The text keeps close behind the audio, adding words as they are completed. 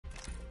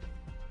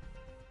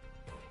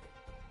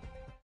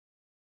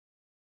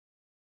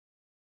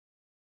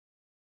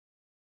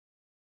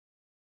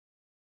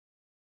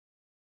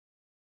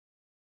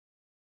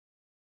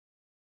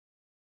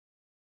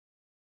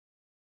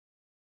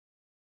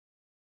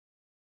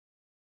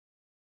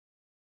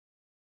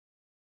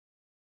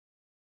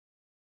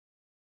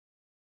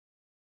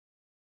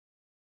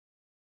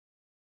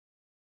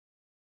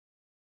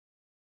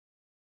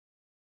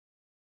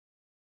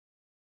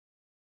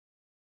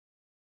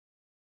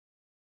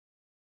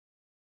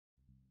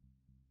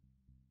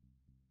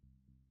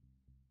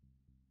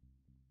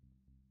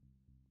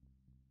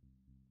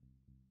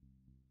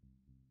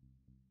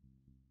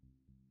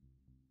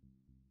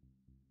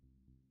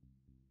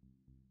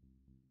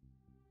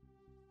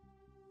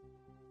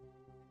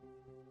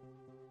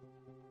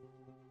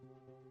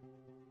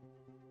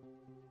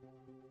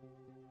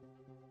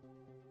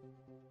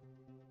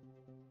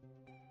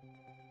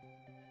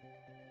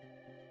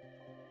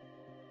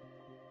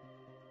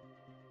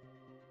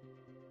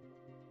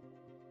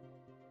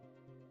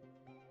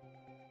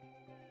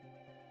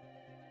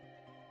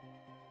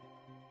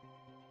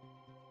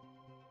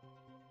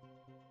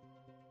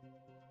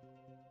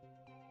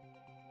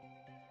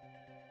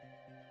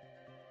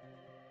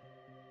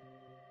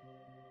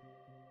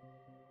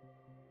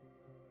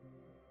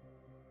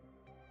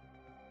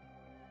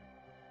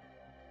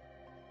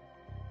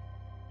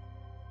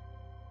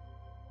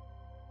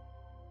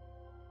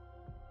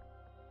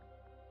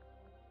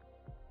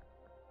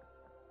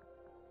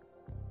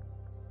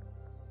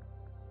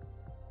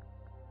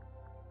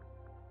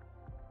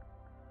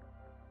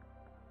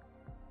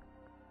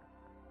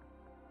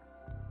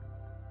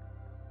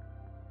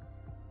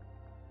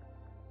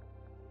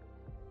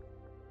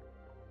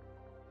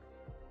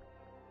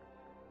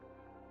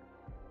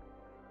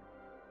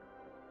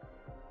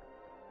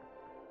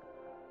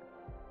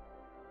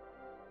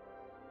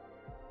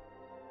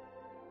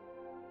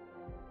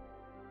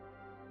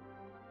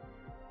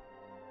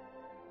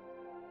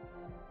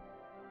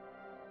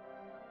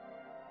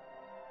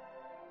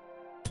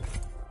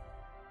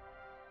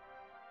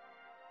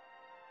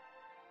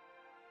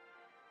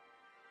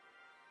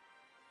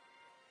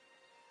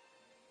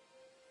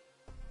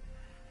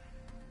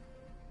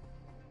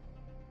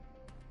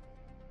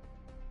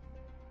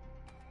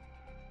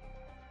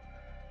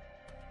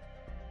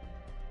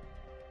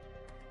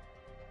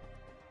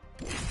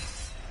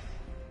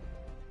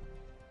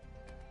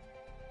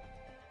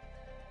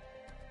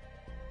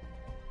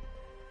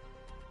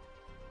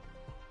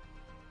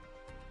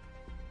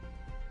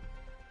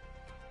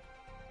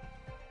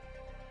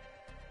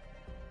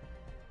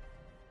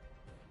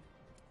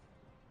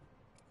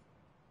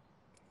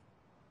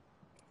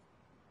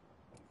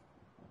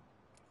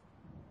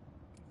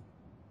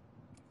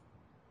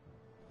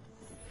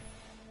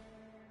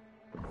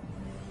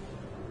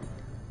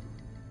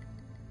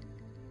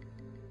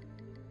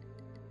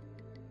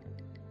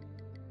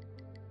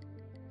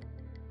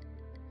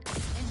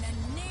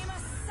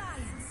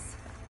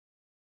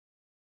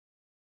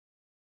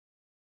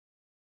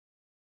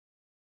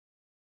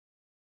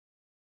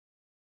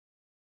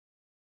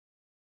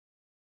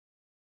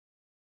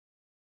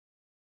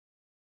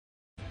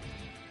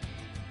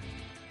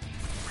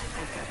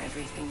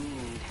everything you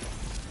need.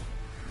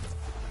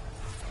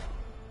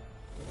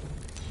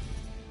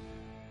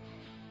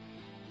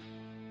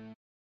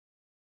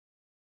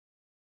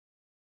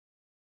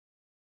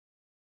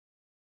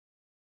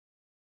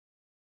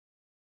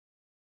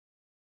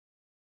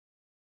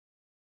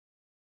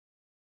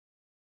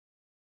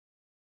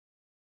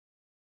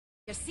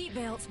 Your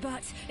seatbelts,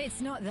 but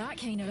it's not that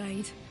kind of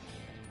ride.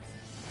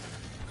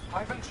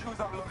 I will choose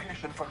our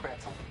location for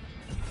battle.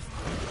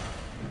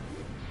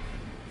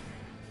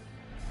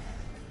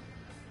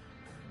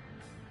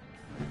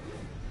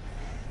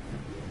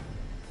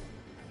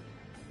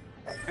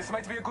 This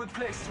might be a good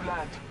place to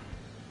land.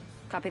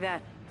 Copy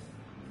that.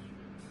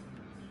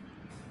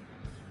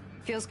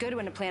 Feels good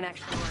when a plan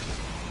actually works.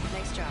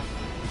 Nice job.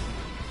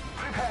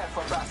 Prepare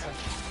for battle.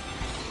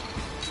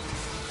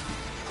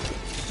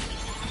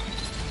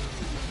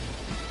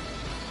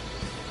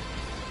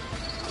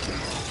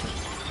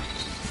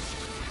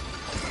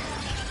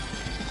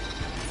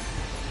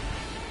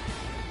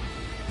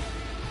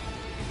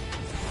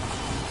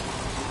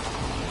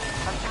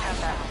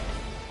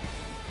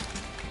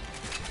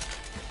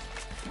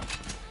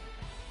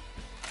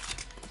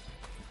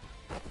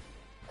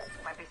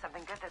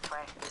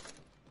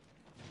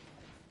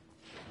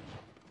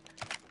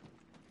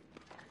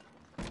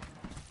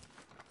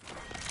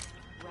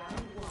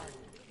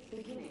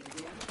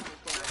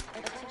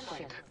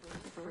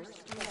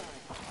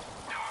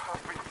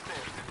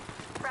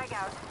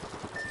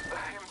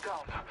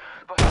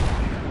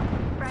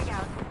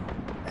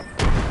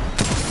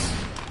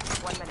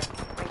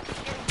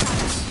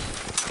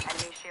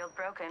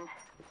 Broken.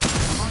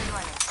 Only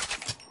running.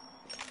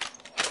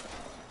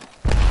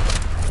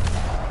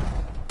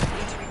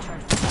 Need to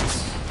recharge.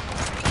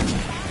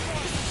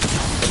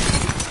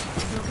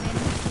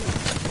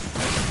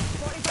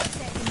 45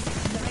 seconds.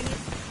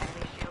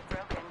 Enemy shield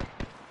broken.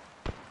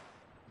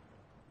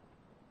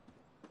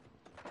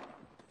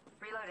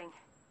 Reloading.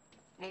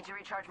 Need to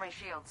recharge my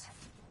shields.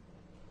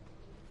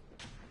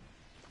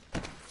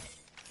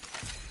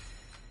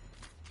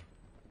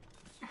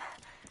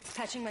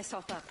 Patching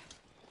myself up.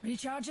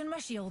 Recharging my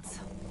shields.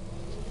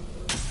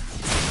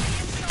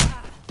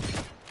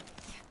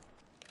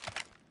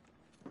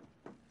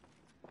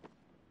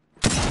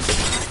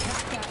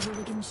 Crack that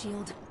hooligan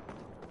shield.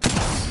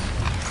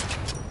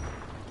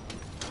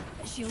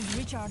 Shield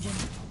recharging.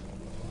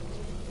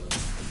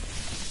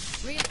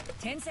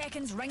 10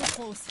 seconds, ring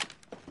close.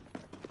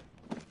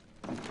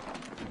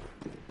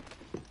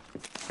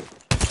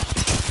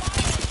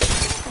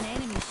 An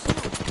enemy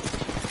shield.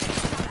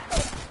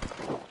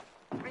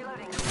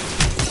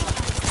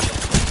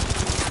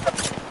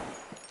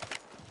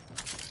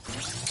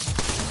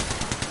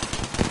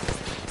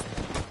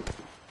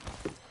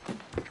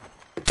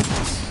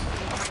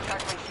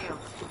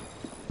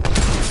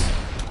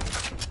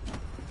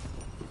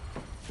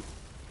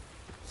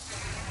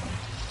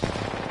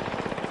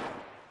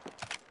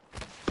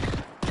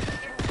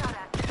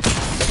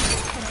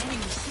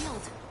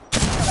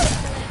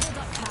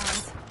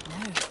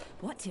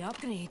 To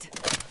upgrade.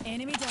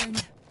 Enemy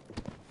downed.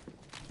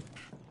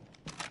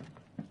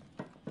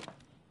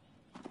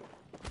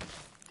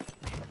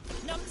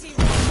 Numpty.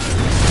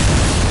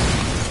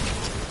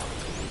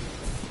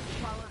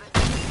 Follow this.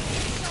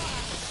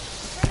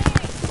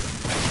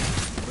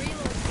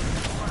 Reload.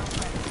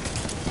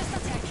 Just a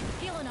tick.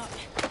 Healing up.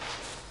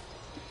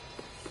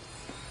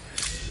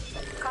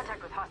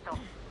 Contact with hostile.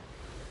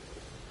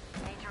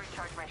 Need to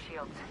recharge my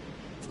shields.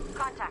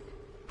 Contact.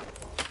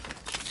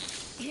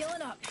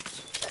 Healing up.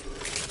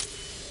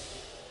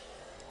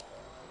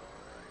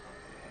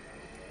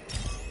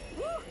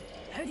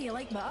 How do you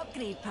like my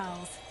upgrade,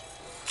 pals?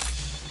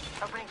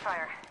 Opening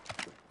fire.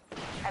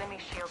 Enemy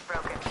shield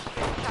broken.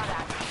 Getting shot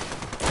at.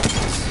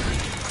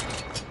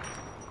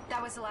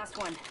 That was the last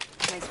one.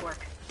 Nice work.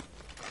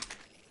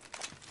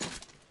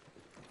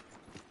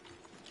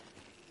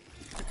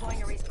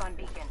 Deploying a respawn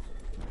beacon.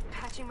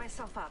 Patching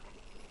myself up.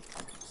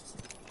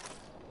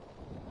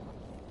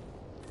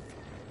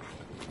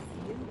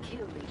 New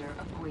kill leader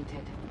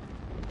appointed.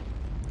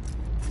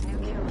 New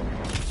kill leader.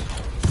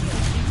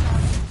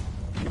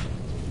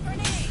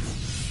 Grenade!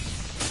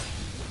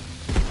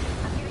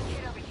 I'm getting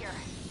hit over here.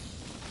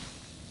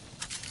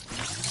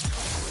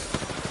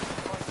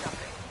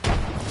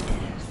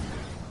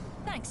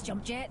 Thanks,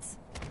 jump jets.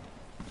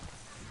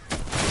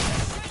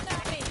 Shooting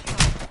at me!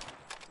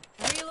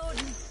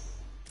 Reloading.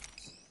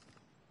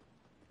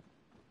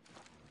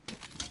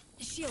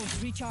 Shields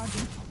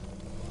recharging.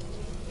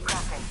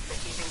 Crafting, but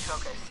keeping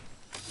focus.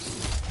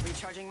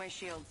 Recharging my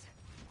shields.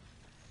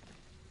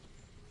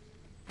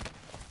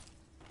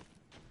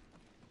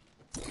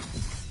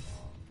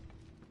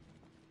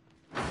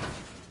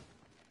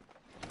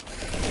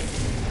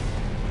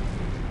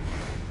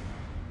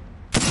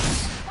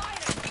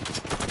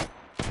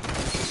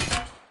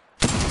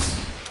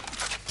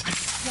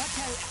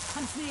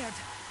 I'm smeared.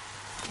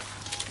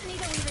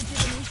 Need a wee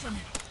rejuvenation.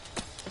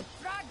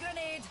 Frag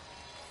grenade!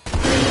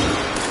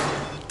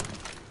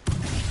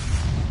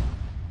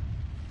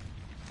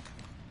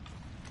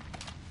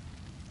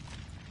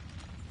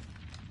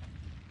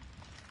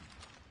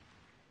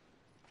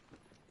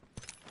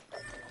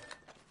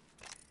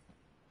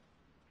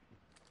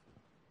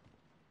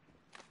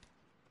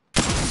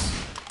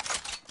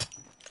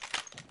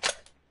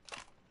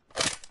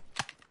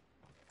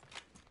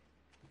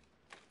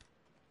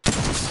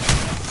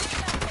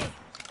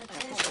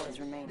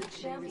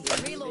 Champion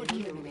Reload.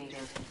 eliminated.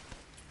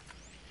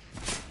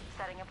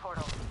 Setting a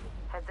portal.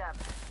 Heads up.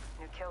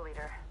 New kill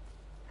leader.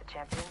 The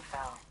champion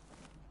fell.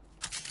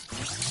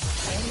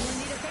 Anyone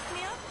need a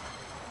pick-me-up?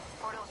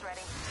 Portal's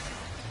ready.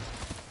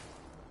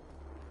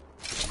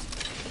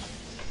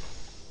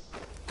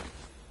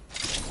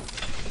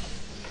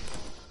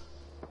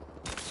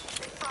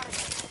 They spotted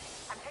me.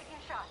 I'm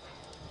taking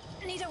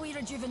shots. Need a wee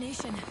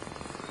rejuvenation.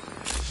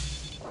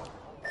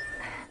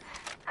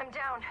 I'm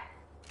down.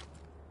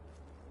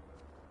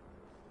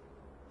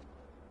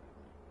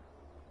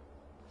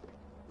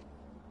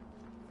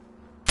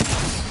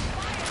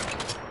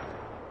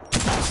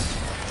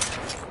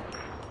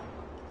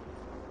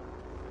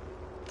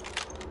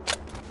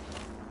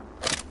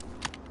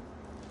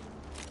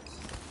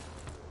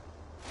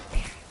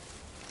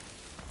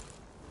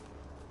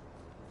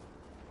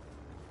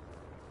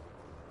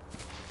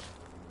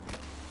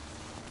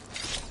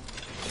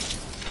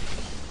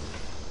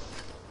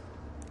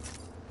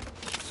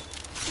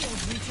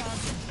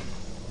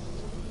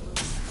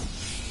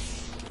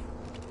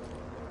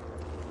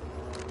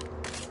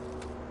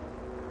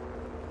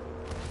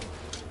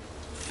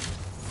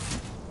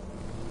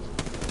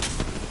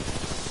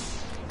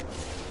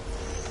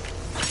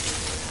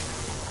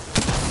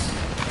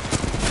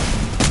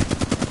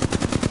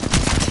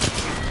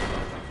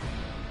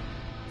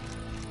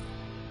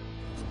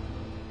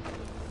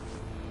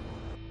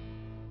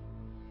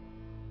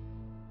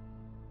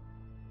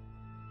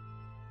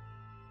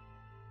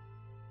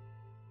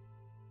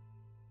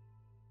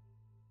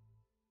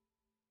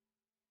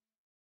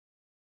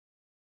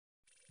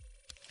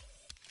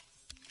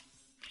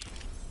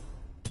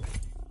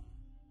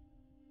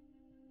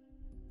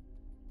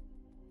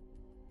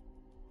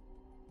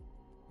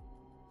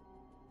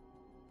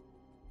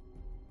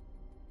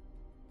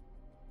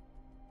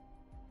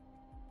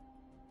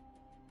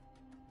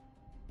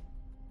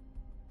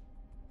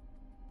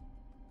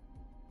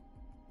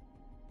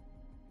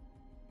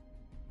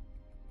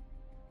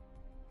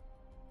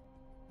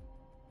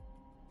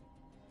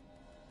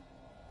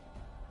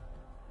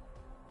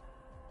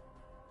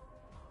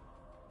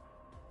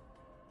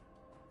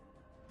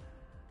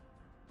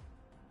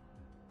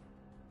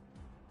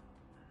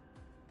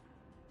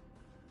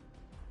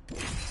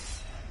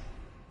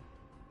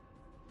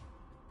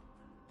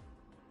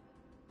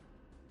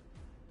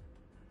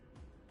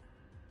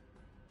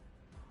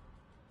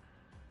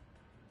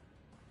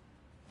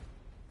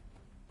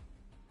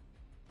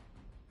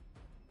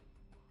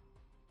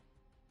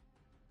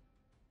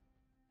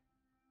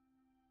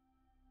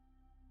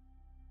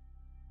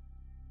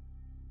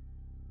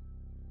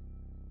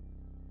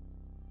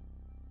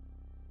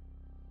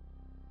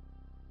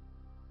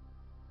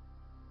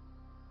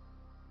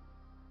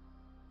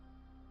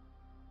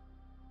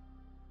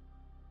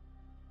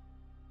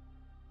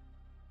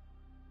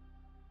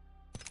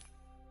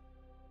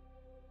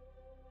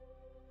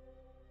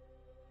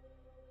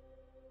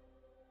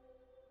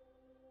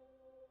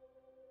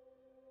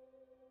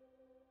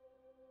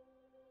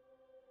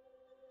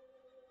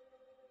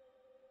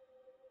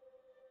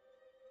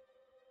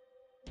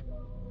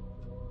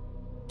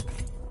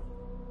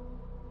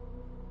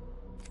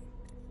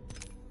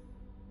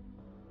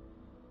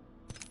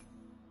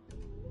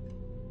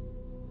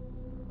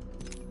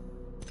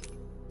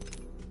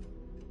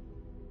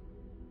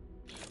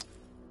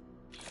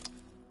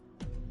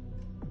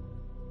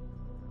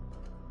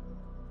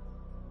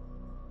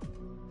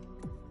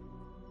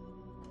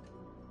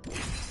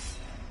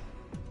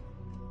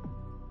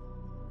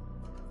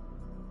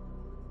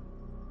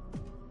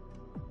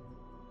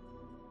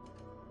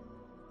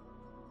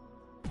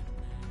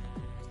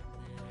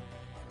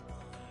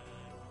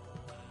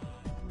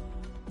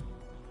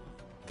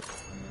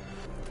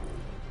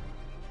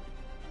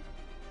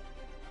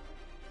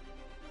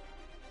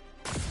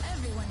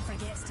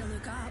 Forgets to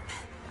look up.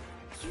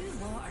 You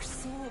lot are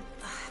so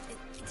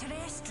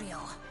terrestrial.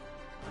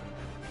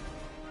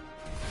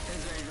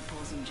 Who's ready to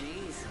pull some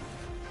G's?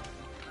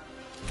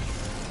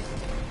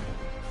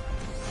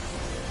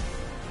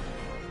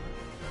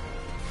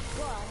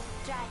 Go on,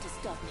 try to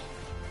stop me.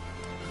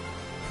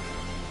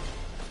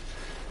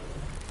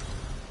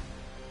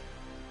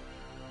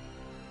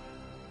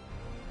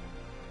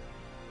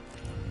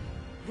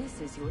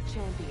 This is your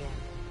champion.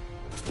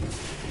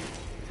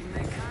 You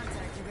make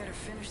contact, you better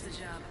finish the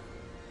job.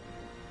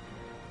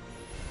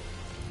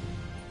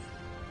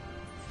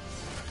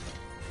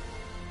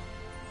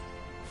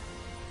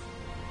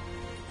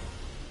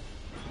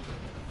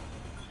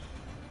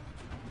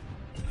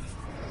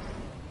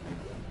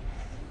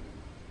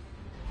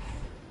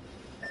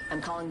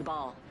 I'm calling the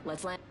ball.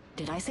 Let's land.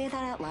 Did I say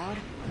that out loud?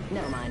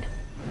 Never mind.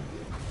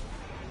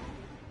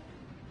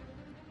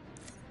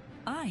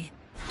 Aye.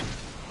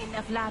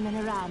 Enough lambing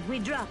around, we're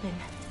dropping.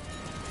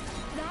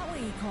 That way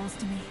he calls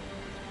to me.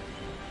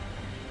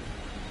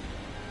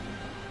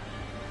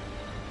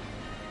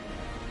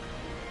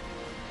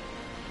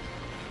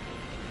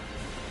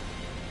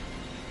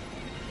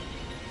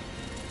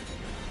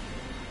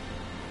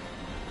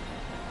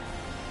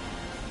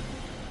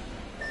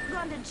 Go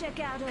on and check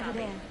out over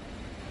there.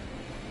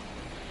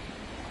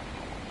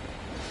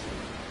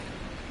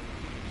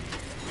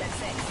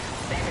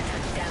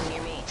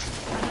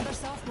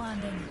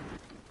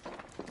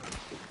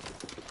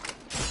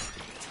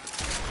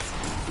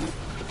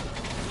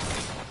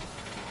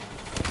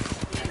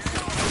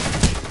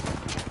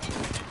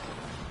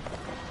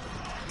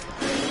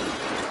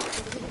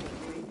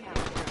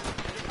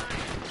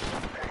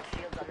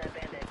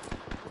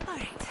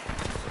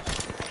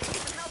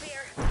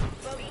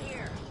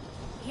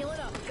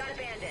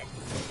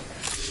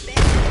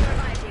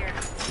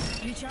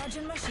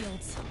 Recharging my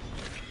shields.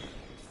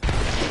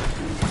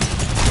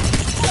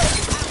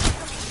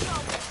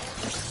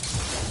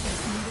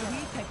 Just need a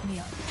wee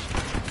pick-me-up.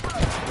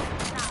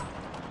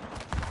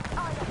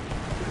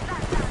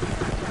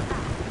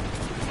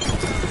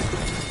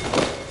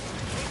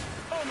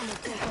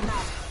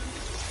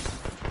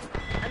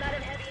 I'm out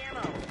of heavy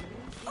ammo.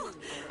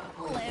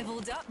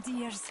 Leveled up,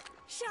 dears.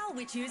 Shall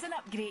we choose an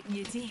upgrade,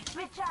 Newty?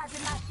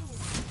 Recharging my shield.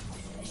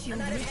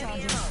 Shield I'm out of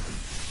heavy recharging. ammo.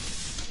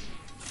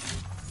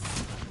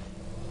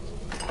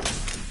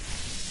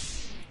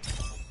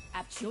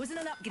 I've chosen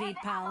an upgrade,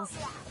 pals.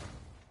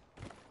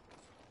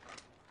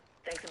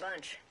 Thanks a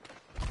bunch.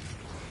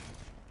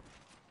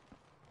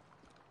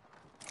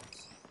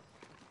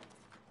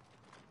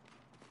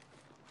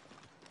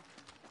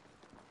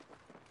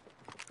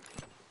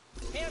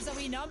 Here's a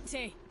wee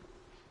numpty.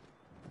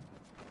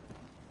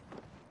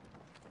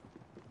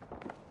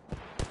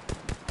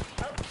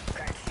 Oh,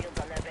 cracked shields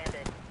on that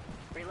bandit.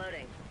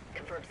 Reloading.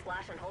 Confirmed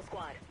splash on whole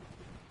squad.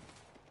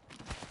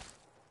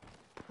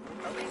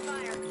 Opening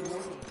fire.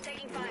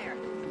 Taking fire.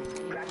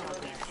 Cracked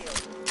Logan's shield.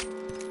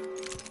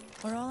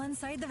 We're all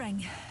inside the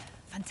ring.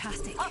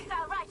 Fantastic.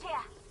 Hostile right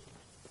here.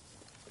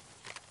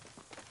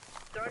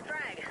 Throwing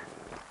frag.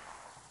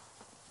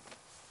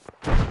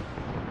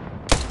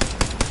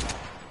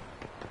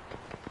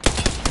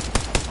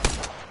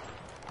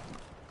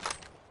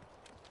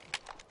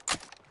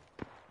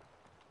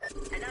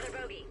 Another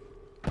bogey.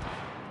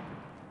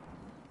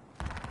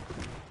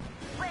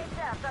 Wait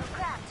up, I'm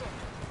crafting.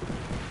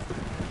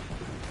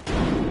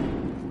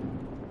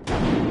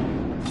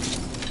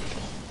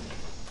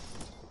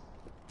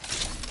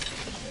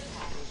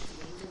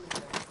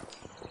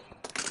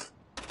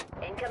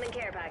 Incoming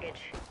care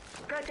package.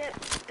 Pro tip,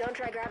 don't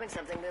try grabbing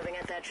something moving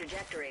at that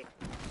trajectory.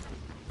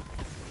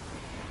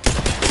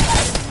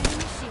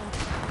 Enemy shield.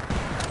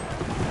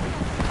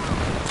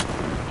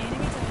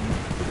 Enemy down.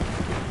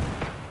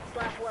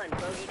 Splash one,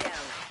 bogey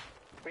down.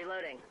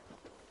 Reloading.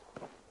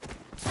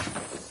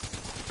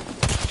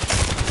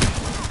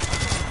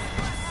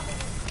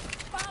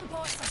 Bomb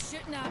pots are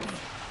shooting at me.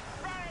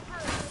 Very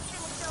good.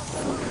 Finish off the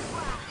whole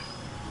squad.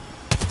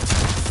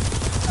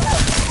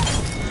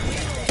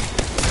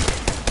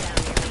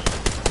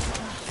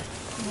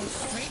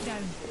 Straight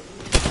down.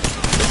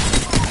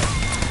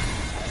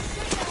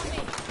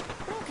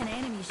 Broken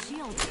enemy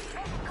shield.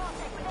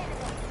 Contact with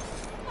enemy.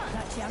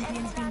 That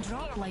champion's been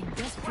dropped like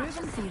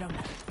disproven theorem.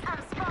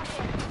 I'm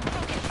spotted.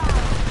 Taking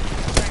fire.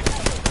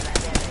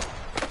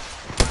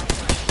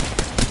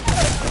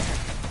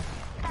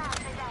 Down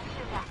for that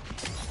sugar.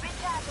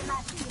 Recharging my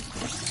shield.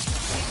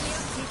 Pick me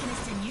up, taking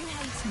us to new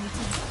heights,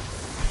 mutant.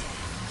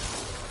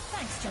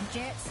 Thanks, jump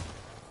jets.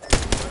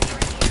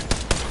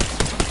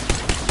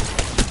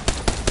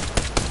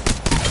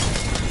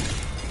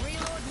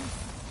 Reloading.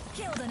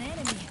 Killed an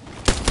enemy.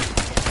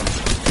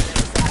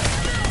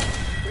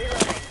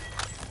 Reloading.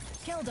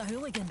 Killed a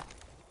hooligan.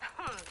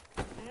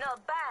 Not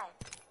bad.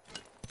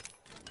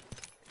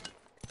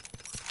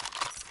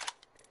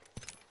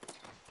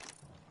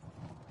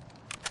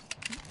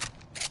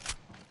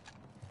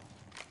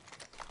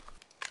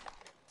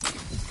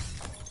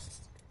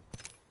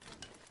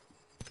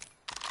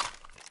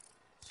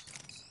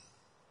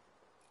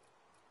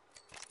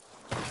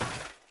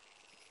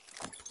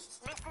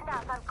 Listen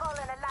up, I'm calling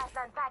a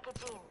lifeline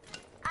package in.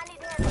 I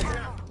need heavy Listen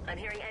ammo. up. I'm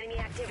hearing enemy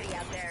activity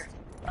out there.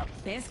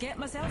 Best get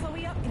myself a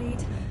wee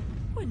upgrade.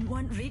 Wouldn't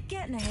want Reed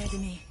getting ahead of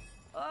me.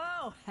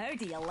 Oh, how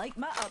do you like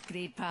my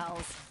upgrade,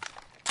 pals?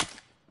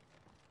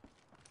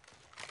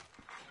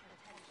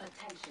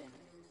 Attention,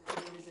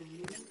 there is a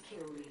new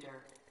kill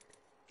leader.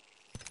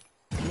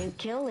 New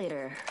kill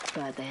leader,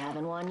 but they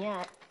haven't won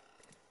yet.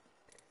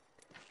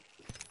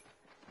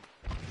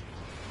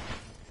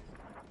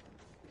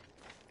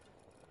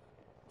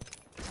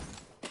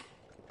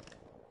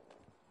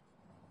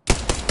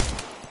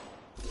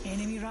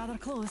 Enemy rather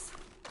close.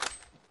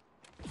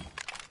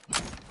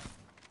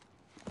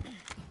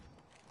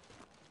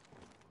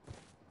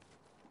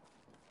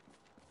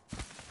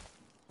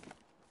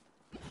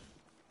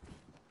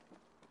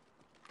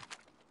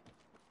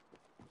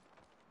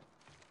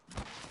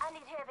 I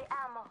need heavy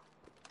ammo.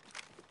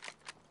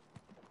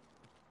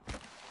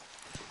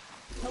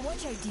 But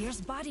watch out,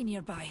 dears. Body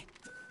nearby.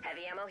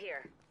 Heavy ammo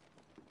here.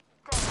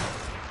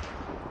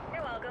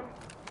 You're welcome.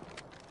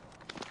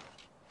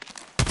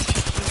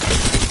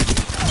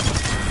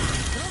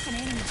 Broken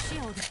enemy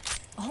shield.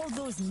 All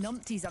those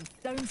numpties are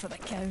down for the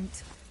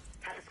count.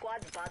 Half the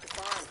squad's bought the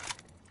bomb.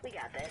 We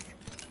got this.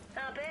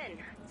 Up in.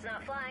 It's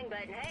not flying, but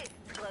hey,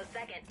 it's a close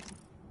second.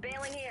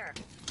 Bailing here.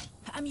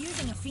 I'm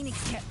using a Phoenix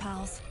kit,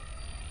 pals.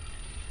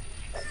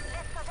 Let's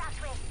go that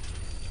way.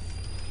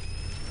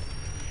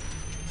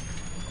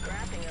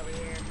 Crafting over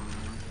here.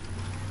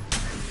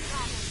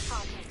 Target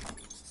spotted.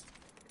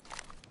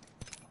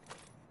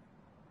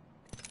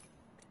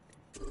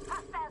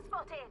 Hostile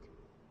spotted.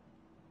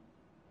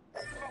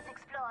 Let's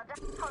explore that.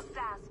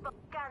 Hostile spot.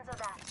 Cancel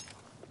that.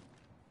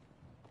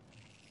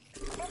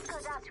 Let's go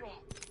that way.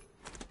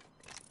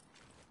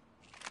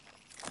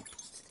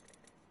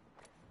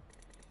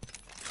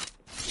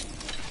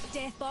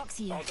 death box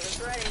here. Ultimate's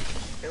ready.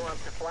 Who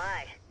wants to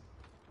fly?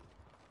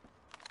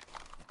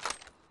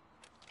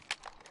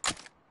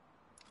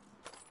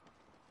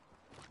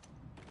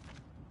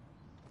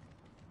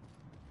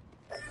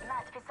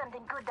 Must be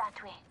something good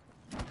that way.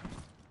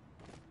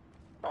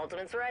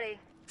 Ultimate's ready.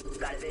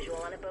 Got a visual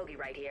on a bogey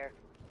right here.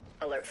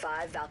 Alert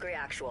 5, Valkyrie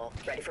actual.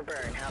 Ready for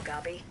burn. How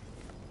copy?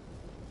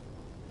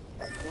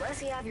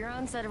 Unless you have your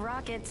own set of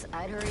rockets,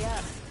 I'd hurry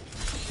up.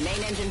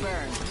 Main engine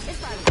burn. It's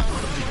 5 o'clock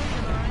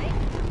somewhere, alright?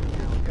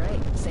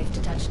 Great. Safe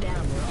to touch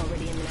down. We're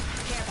already in the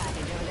next care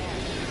package over there.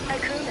 A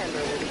crew member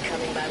will be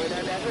coming by with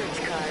our beverage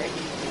cart.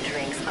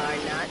 Drinks are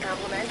not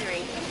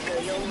complimentary,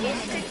 though you'll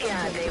wish to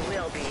God they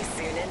will be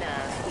soon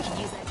enough. We can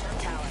use that jump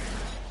tower.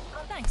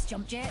 Thanks,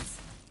 jump jets.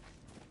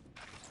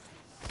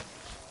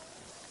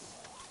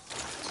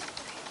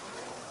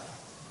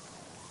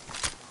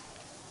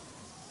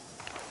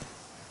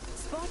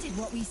 Spotted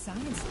what we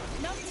science.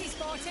 Numpty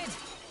spotted.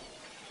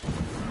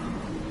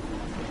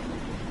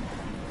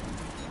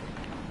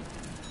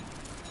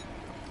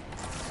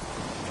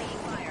 Taking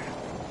fire.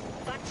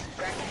 Fuck.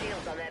 Crack the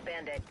shields on that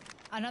bandit.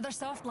 Another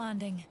soft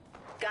landing.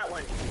 Got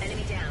one.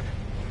 Enemy down.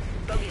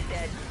 Bogey's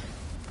dead.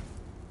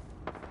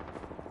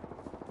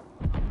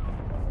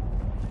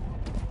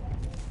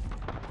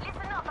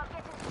 Listen up, I'm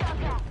getting shot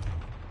at.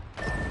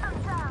 I'm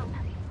down.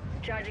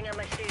 Charging on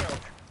my shield.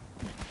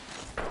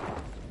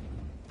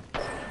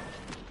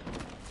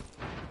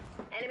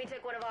 Enemy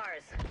took one of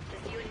ours.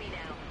 Just you and me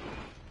now.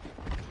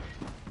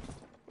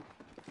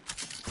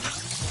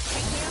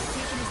 Right there,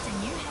 taking us to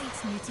new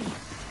heights, Newty.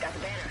 Got the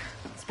banner.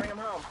 Let's bring him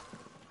home.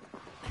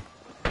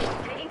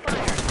 Taking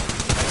fire.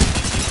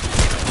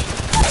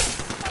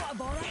 What a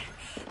bother.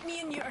 Me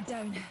and you are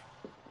down.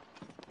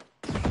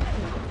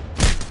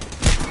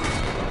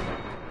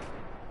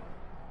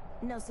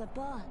 No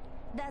support.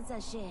 That's a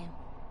shame.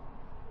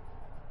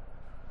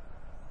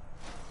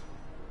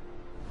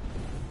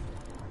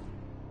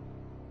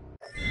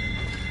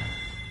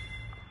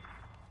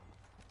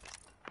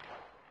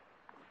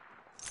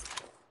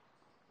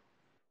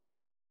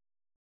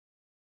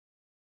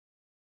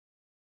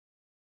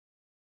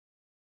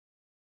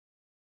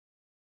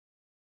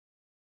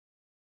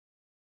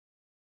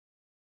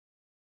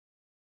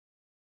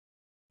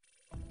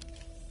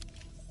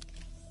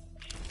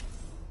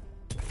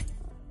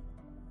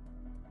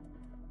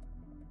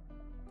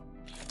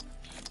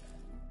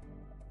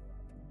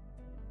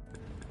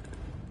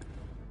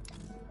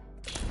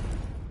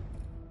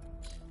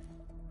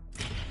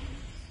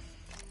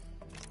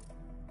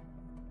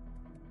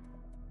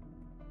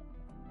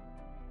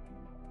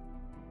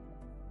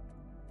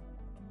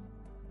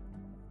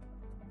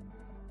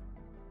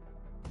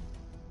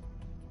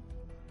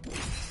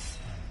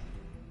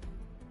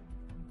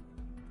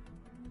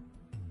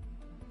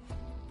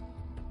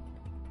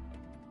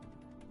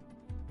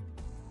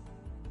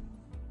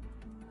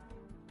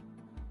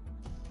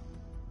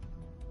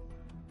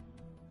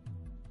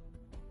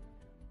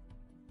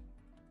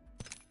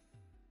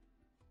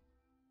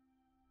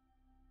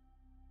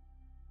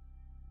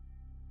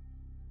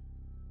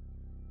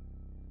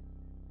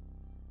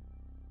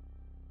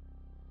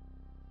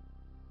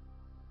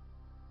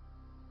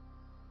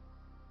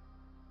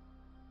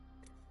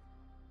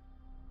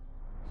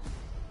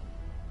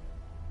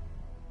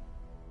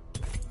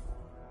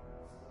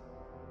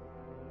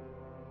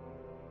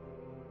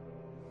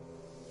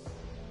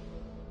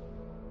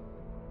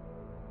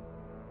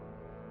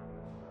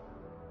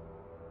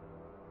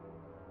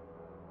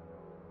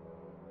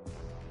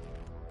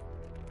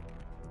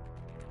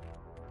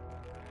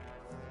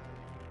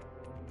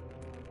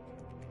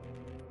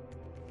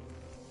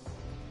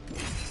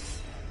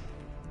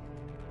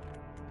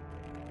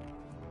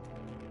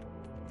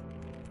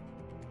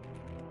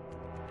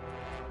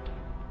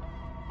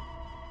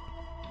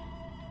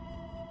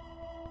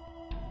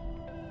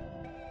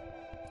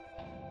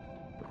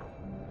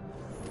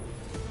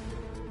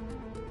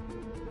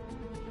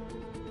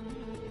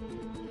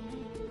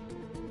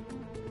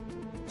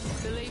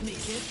 Believe me,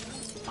 kid,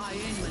 I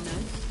ain't my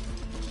name.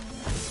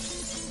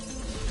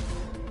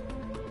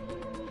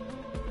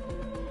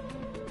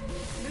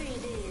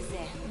 Breathe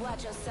easy.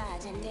 Watch your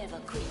side and never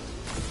quit.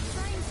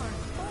 Time for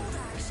bold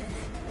action.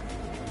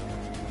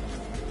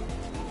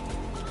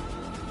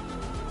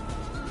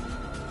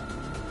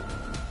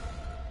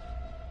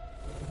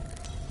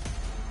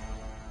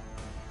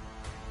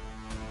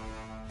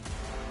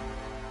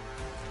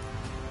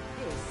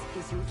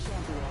 This is your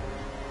champion.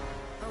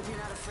 Hope you're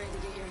not afraid to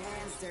get your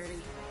hands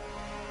dirty.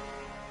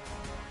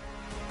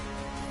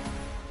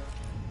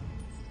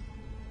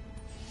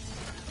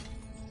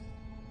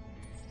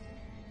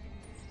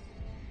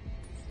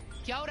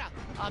 Kia ora,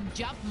 I'm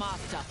Jump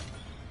Master.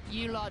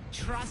 You lot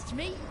trust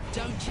me,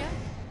 don't you?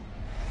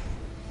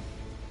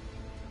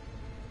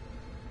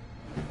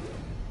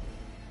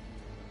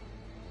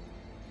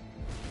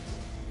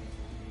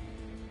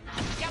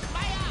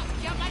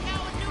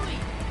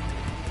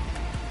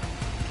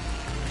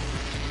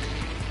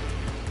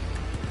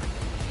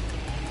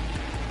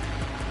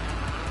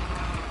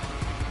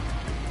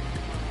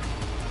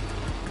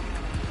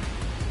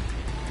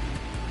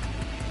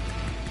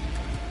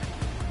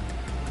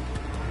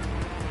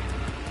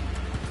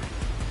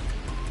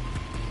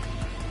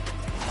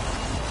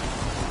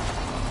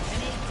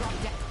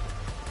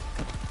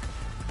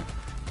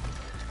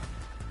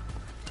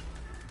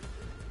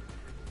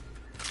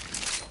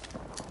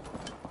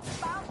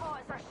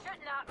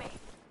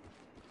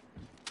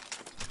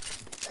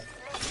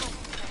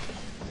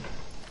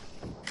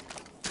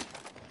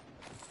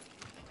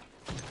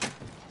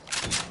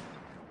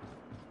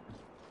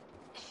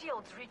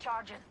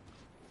 Recharging.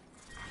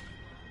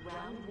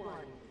 Round 1.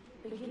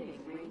 Beginning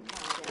ring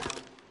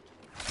countdown.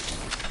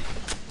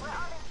 We're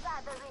all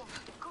inside the ring.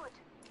 Good.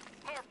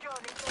 Half drone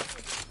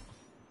engaged.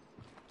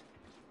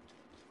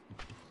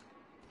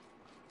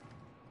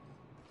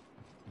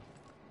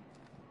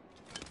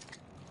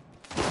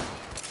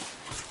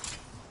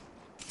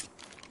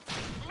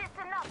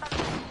 Listen up, I'm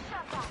getting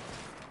shot at.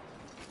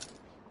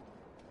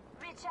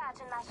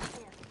 Recharging my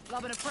shield.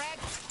 Lobbing a frag.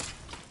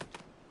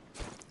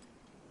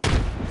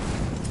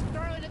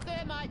 Throwing a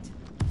thermite.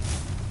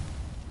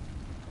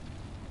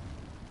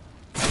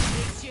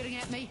 He's shooting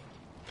at me.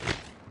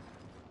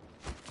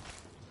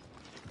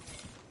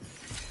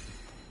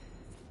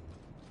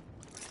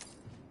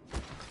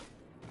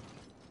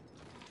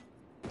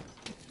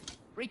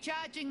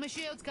 Recharging my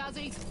shields,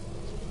 cuzzies.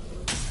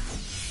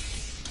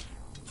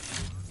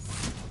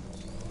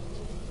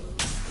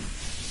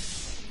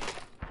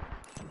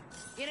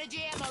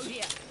 Energy ammo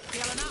here.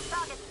 Feeling up.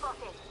 Target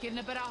spotted. Getting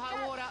a bit of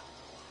high water.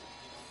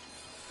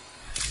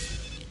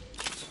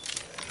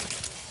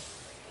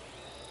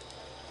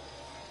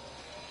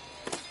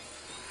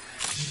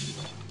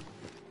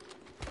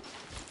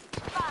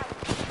 Fire.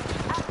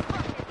 I'm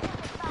spotted.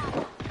 Taking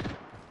fire.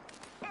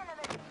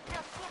 Enemy.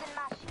 Just giving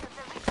my shields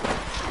a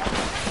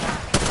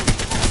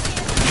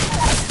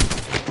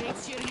He's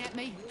shooting at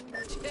me.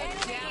 Check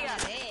down.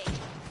 Hey.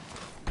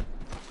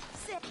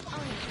 Sit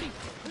on your feet.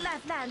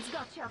 Left hand's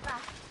got your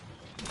back.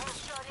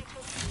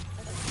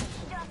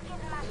 Just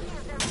giving my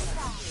shields a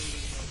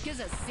recharge. Gives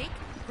a sec.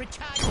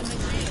 Recharging the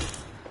shields.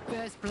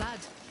 First blood.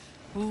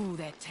 Ooh,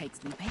 that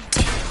takes me back.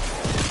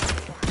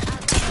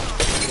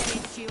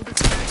 His shield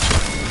is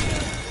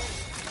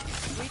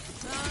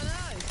oh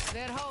no,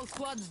 that whole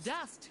squad's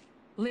dust.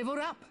 Leveled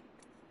up.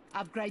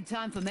 Upgrade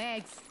time for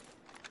mags.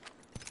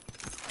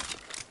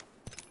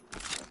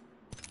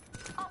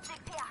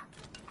 Optics here.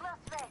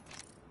 Close range.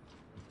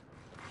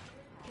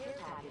 Care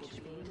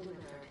package being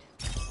delivered.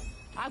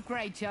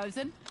 Upgrade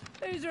chosen.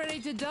 Who's ready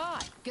to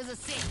die? Gives a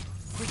sec.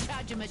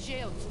 Recharging my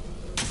shields.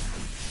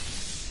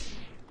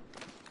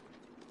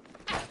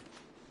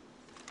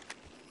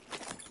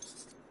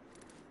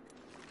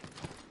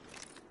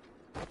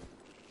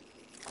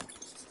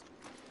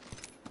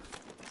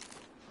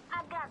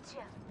 I got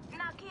you.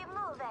 Now keep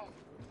moving.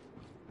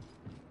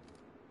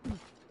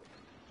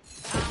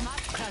 Arm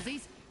up,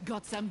 cuzzies.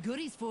 Got some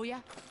goodies for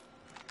ya.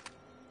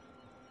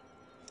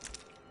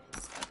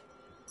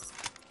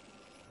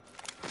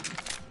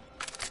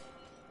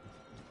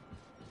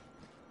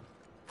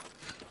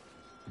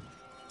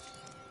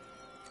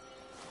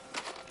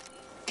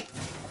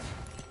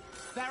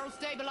 Barrel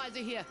stabilizer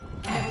here.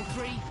 Level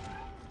 3.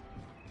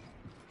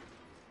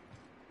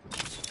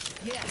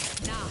 Yeah,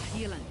 nah,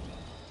 healing.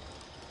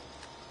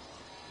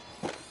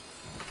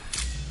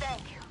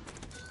 Thank you.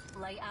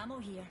 Light ammo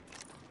here.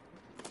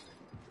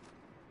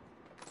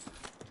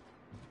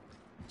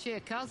 Cheer,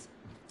 cuz.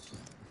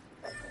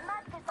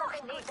 Might be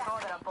something Need good to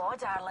order a boy,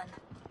 darling.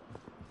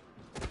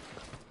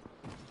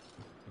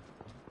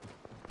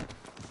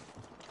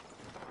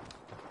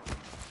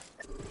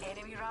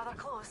 Enemy rather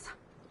close.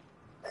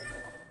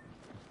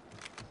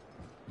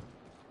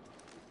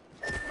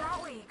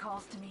 That way he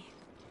calls to me.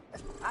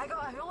 I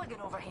got a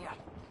hooligan over here.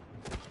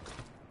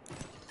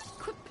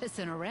 Quit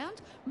pissing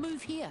around.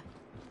 Move here.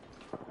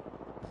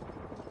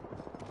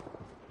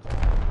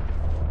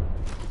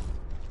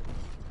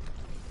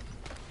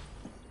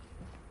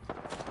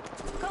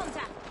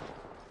 Contact.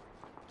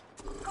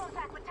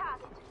 Contact with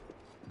target.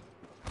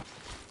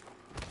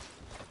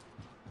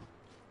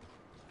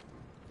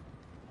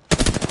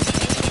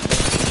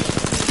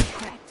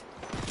 Cracked.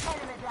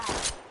 Enemy down.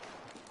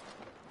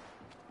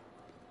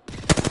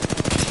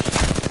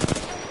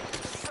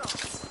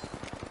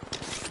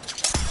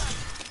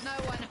 No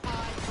one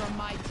hides from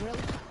my drill.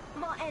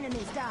 More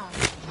enemies down.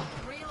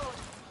 Reload.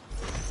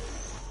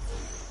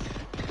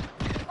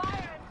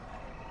 Firing.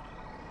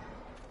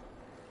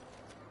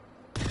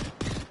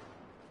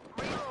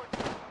 Reload.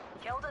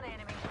 Killed an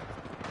enemy.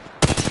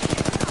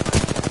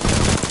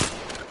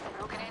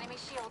 Broken enemy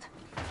shield.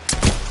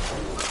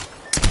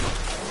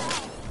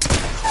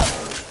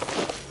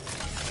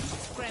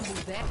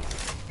 Scrambled back.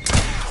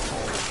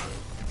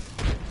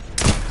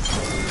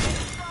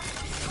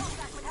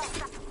 Contact with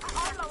health.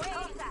 On my way.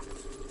 Contact.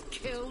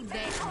 Killed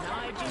that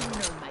Nigel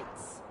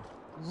roommates.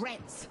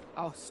 Rats.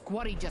 Oh,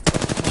 squatty just.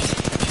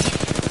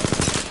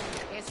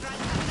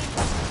 Airstrike coming.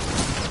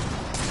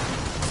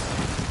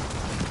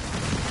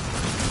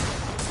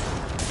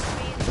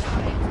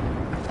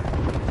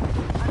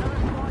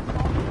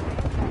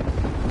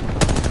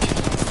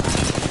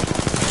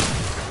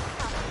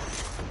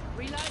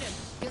 Reload him.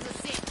 Gives a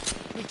sec.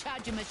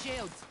 Recharging my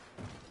shields.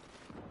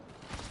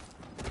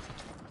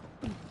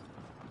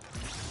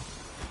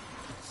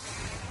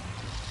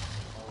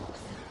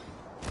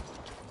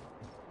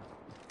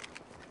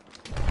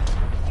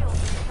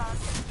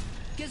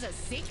 Gives a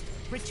sec.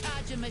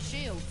 Recharging my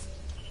shields.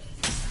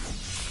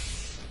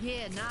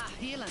 Yeah, nah,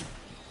 healing.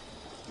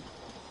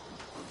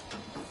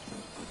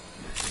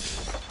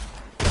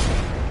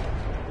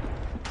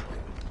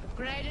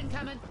 Grenade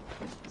incoming.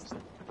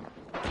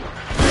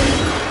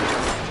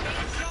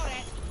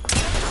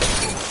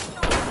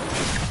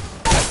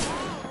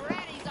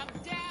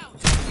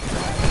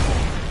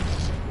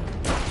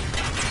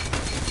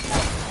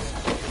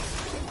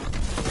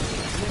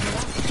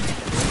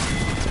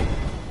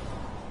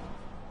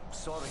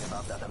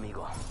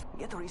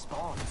 Get the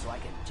respawn so I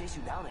can chase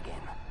you down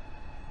again.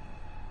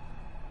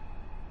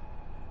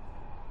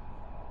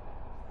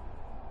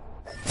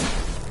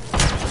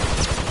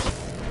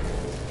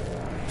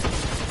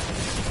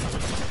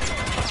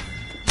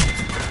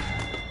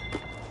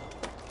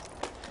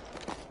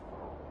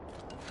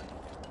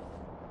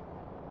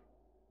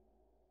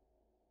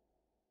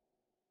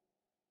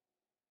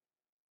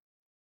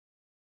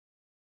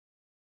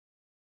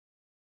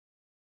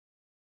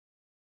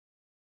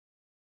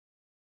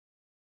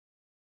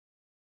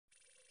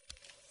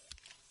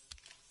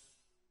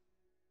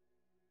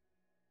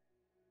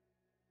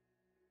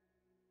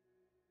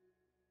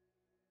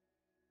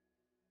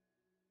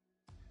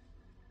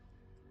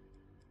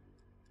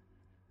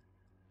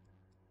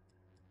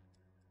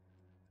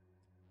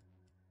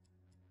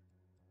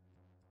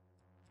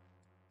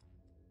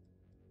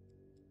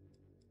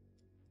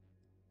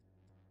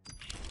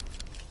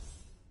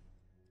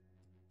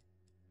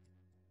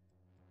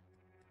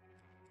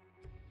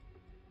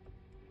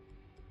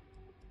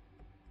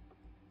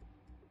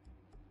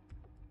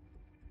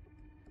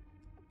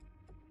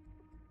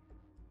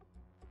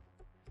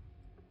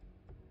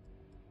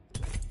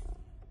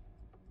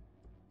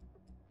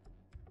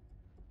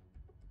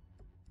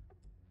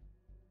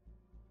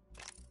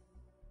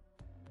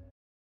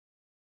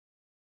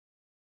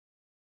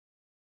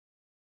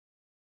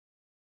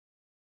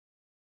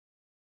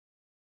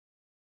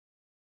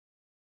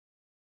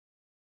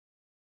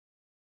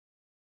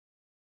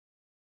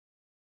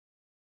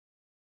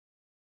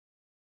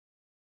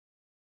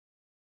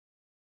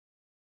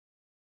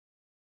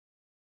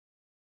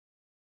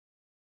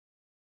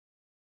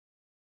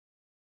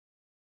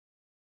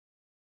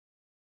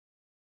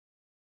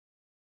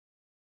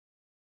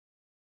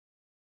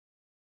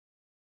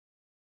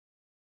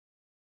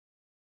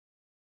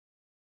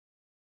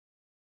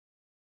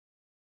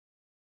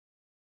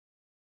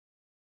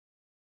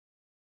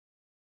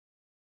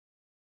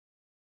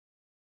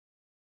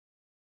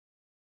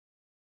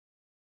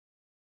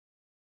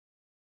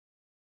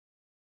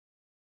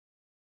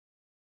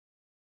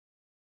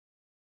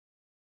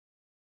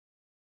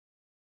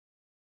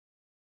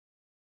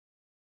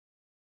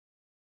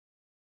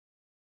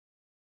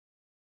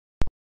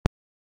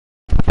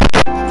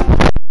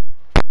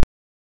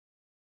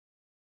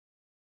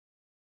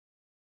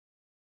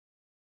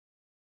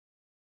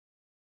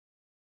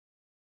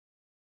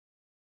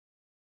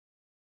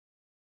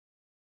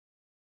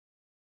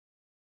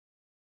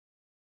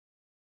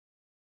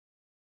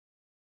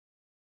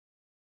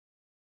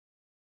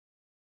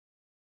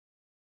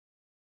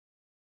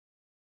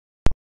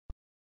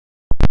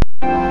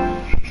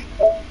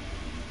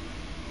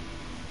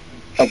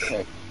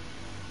 Okay.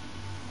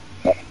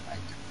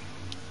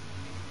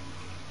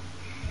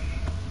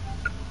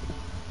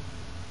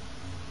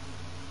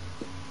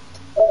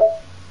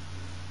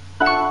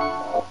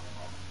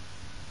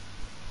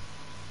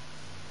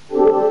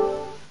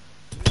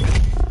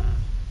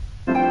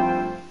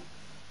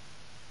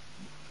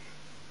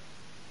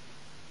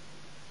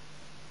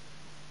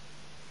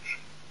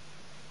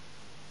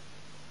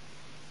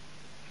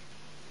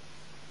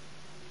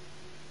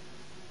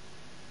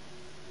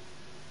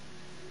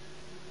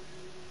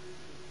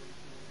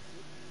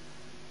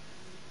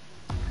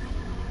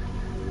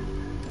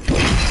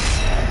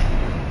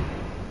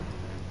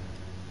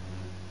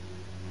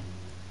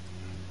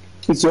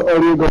 Is your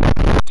audio going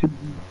to...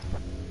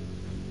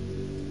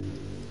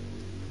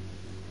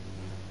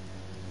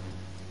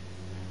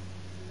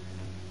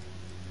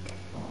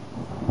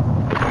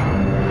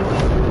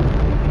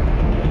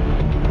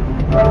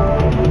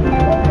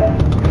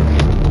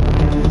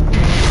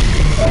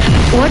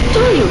 What do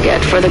you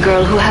get for the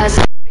girl who has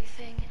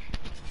everything?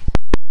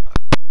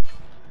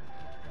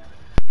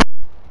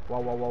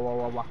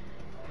 Wow.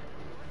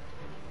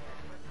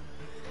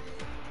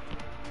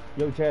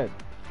 Yo, Chad.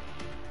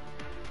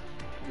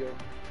 Yeah.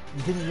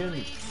 Can you hear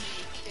me?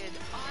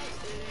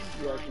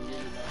 Yeah, I can hear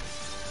you now.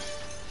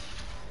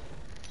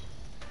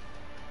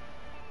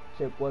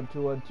 Check 1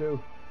 2 1 2.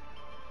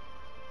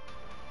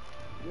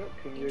 Yep,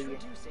 can hear you.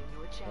 Introducing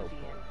your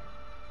champion.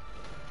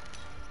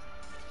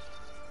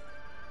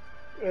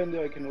 And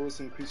I can always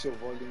increase your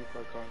volume if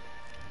I can't.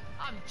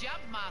 I'm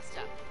Jump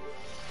Master.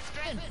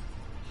 Strength.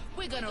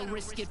 We're gonna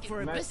risk it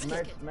for a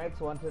biscuit. Max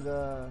wanted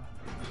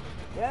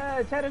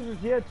yeah, Chad is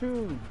here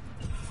too.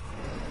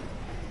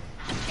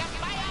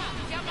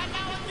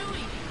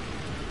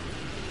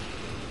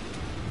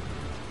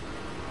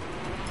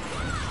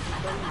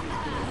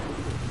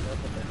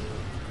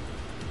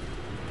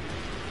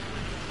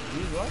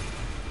 What?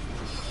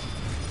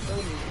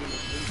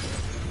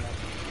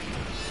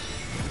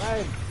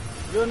 Mate,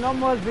 your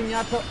number is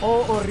Vignata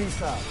or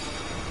Orisa.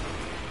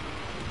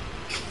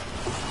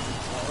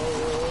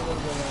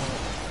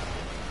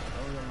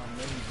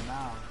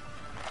 Now.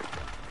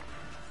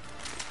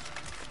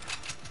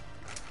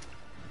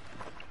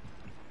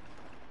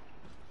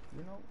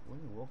 You know, when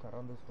you walk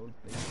around this whole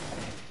place,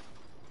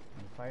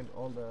 you find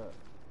all the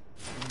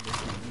things that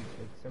you need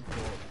except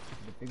for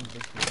the things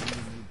that you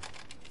really need.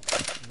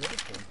 It's very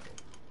painful.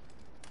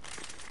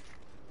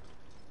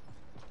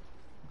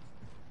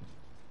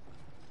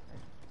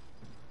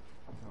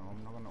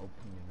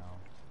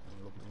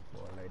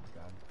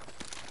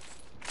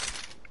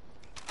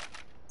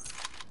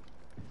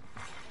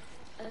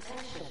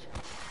 Attention.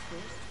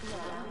 First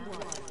round one.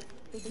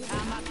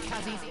 Come up,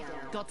 cuzzies.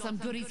 Got some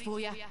goodies for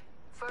you.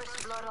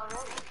 First blood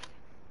already.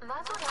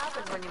 That's what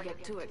happens when you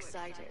get too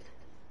excited.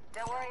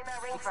 Don't worry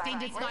about ring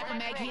Extended sniper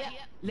mag here.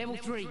 Level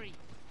 3.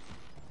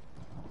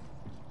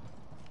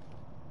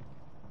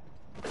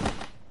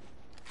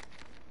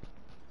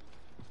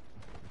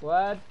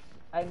 What?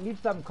 I need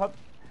some cop.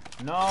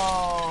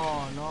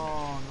 No,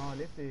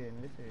 listen.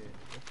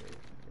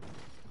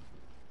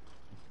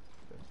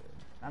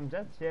 I'm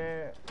just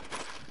here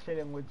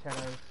chilling with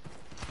channels.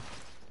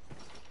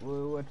 We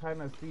were trying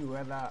to see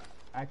whether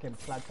I can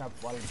clutch up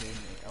while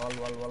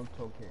gaming, while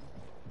talking.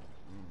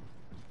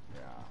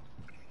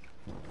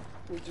 Yeah.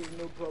 Which is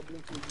no problem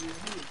for you.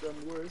 You've done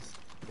worse.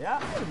 Yeah,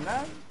 hey,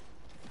 man.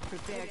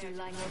 Prepare to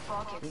line your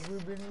pockets.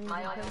 We've been using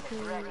My to ultimate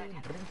is ready.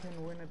 drink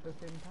and win at the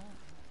same time.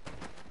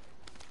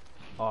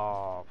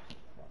 Oh.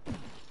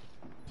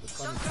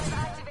 Jump drive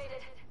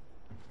activated.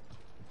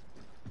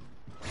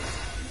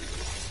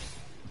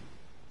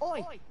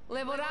 Oi,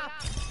 leveled up.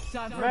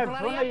 Time for Max, a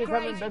bloody when are you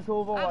coming upgrade. back to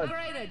Overwatch?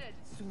 Upgraded.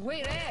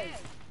 Sweet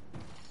as.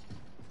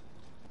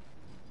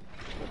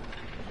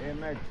 Hey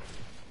Max,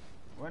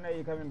 when are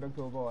you coming back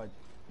to Overwatch?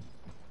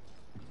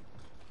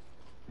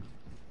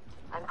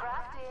 I'm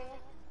crafting.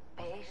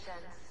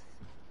 Patience.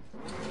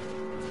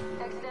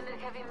 Extended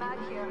heavy mag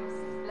here.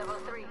 Level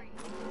 3.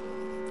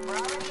 We're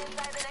already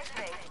inside the next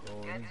phase.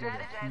 Oh, Good these are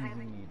the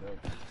strategizing. easy, dog.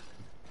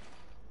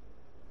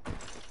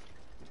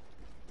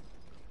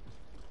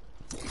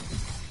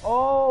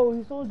 Oh,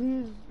 he sold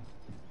his.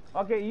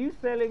 Okay, you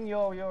selling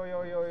your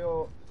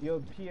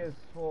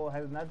PS4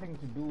 has nothing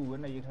to do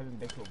when are you coming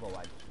back to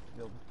Overwatch.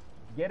 So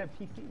get a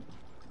PC.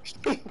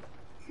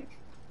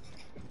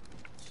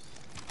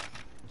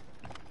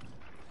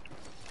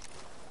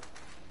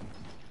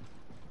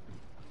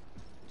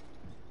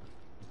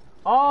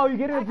 Oh, you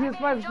getting a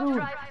PS5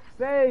 soon?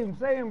 Same,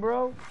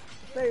 bro.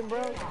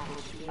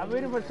 I'm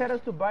waiting for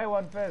Shadows to buy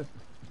one first,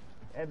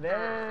 and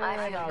then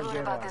I feel I'll good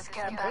get about one. this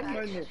care I'm buying mine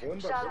package.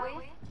 November. Shall Bro.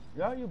 we?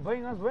 Yeah, you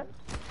buying us when?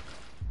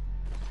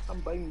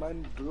 I'm buying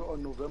mine due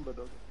on November,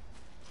 dog.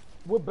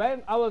 We're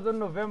buying ours in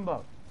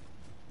November.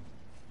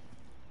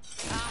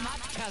 Come up,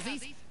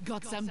 cuzzies.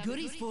 Got some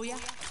goodies for you.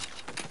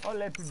 All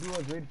I have to do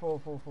is wait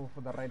for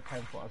the right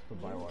time for us to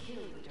buy one.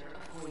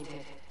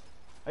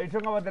 Are you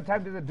talking about the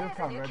time there's a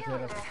discount, right, Sarah?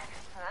 That's a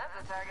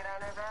target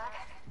on her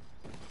back.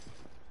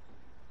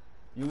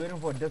 You're waiting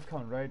for a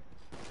discount, right?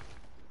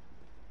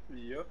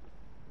 Yep.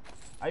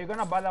 Are you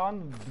gonna buy the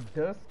one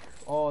disc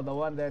or the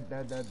one that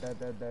doesn't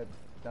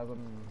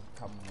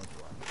come with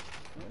one?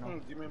 You know?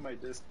 Give me my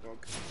disc,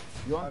 dog.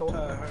 You want After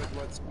the I heard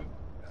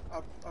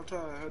after I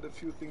heard a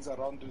few things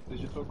around the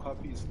digital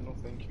copies, no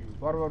thank you.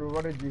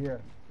 what did you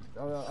hear?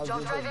 I'll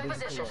Jump give drive you in a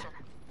disc position. one.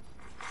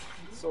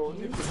 So if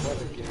you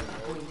bought a game,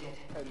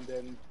 right, and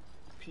then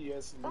PS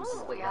loses Oh,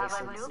 the we have a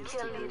new licenses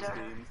kill to those leader.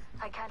 games,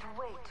 I can't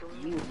wait to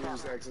you meet them.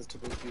 lose access to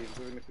those games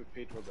even if you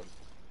paid for them.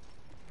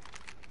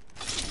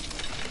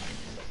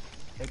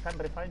 They can't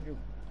refund you.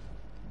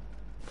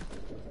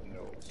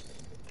 No.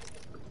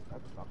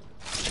 That sucks.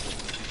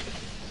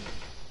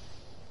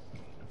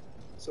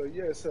 So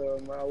yes, I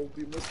will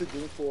be mostly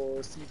going for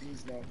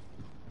CDs now.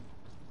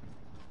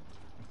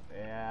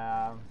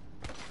 Yeah,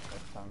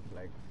 that sounds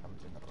like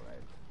something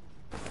right.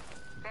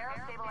 Barrel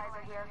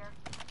stabilizer here.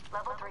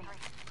 Level 3.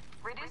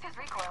 Reduces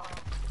recoil.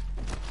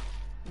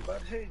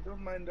 But hey,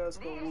 don't mind us,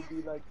 but we'll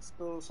be like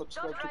still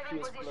subscribed to drive in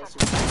PS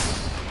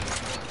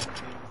Plus.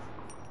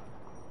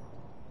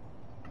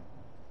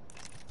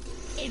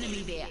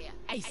 Enemy there.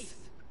 Ace.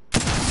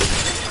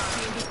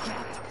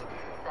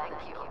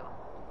 Thank you.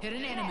 Hit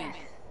an enemy.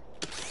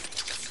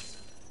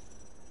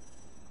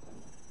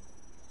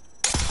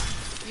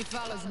 You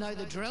fellas know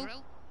the drill.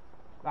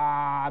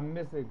 Ah, I'm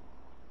missing.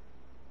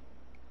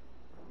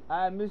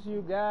 I miss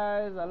you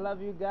guys. I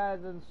love you guys,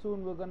 and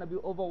soon we're gonna be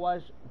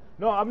Overwatch.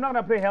 No, I'm not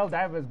gonna play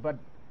Helldivers, but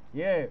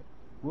yeah,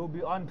 we'll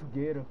be on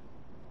together.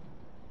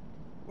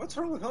 What's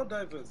wrong with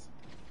Helldivers?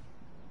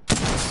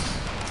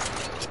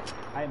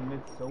 I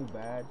miss so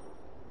bad.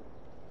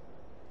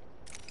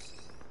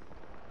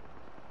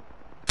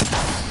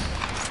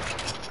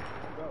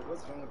 God,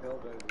 what's wrong with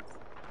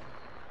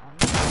Helldivers?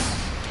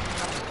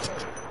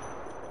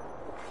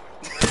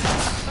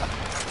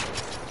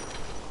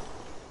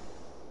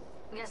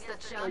 Guess the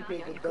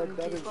champion Okay, couldn't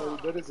that keep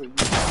up. is a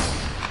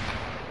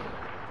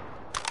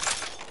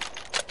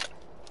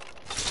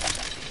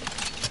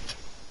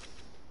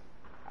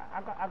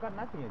I got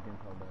nothing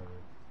against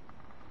Helldivers.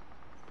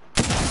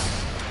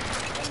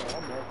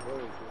 I'm not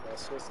worried, dude. I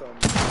saw some.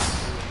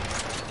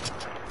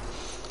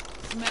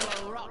 Smell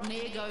a rotten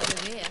egg over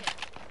there.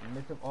 I'm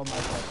missing all my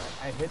shots.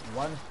 I hit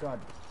one shot.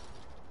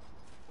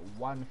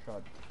 One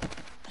shot.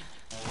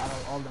 Out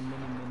of all the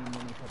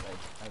many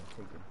shots I've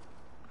taken.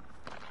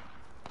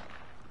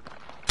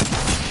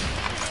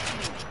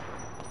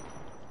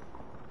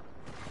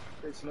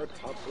 It's not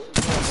hard.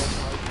 It's not about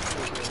how you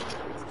kill them.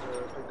 It's the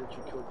fact that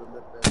you killed them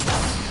that bad.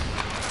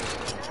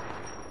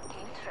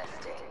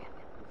 Interesting.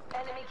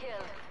 Enemy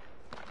killed.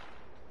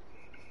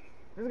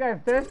 This guy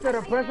thirsted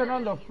a person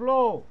on the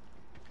floor.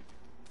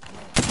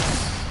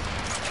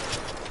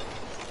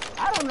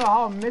 don't know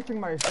how I'm missing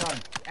my shots,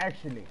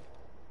 actually.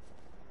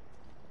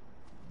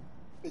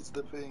 It's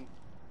the thing.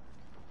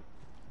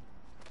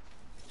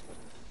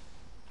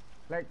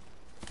 Like,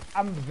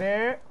 I'm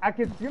there. I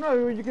can, you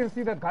know, you can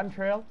see the gun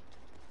trail.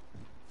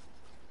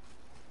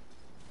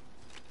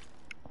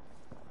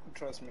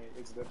 Trust me,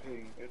 it's the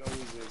ping. It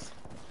always is.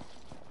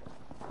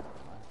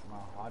 My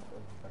heart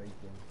is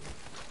breaking.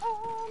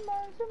 Oh,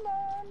 my.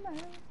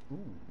 Ooh.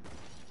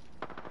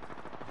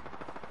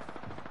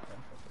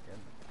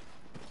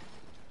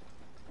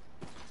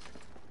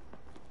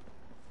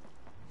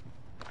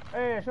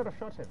 Hey, I should have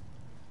shot him,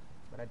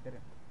 but I didn't.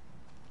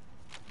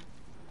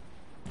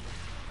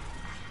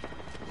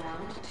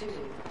 Round 2.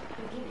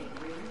 Beginning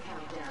ring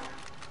countdown.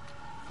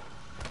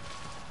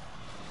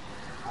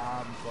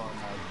 I'm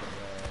gonna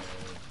grab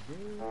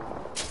this.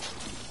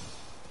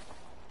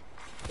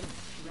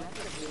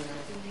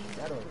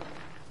 That was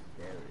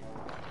scary.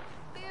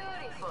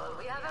 Beautiful.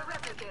 We have a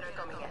replicator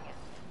coming in.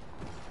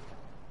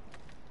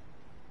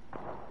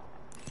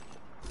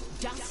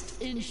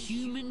 Just in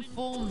human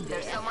form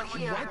there. There's someone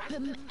here. Wipe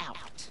him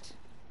out.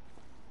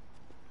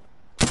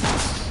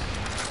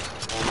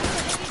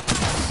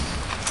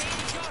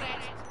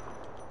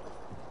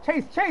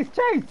 Chase!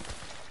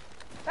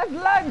 That's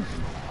lunge!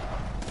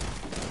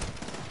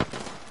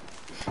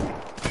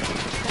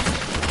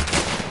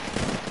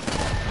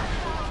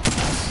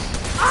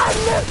 I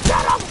missed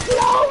that up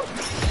close!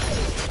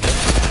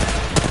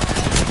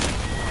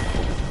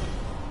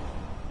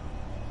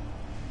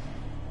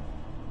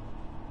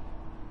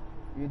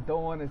 You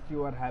don't want to see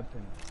what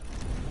happened.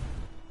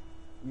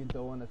 You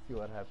don't want to see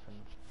what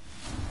happened.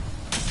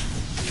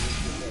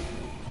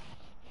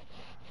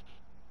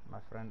 My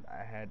friend,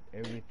 I had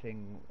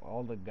everything,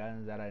 all the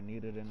guns that I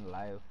needed in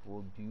life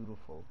were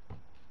beautiful.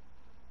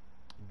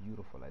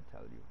 Beautiful, I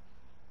tell you.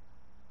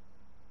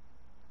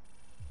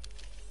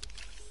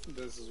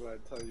 This is why I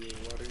tell you,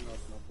 worry not,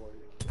 my boy.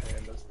 I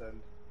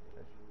understand.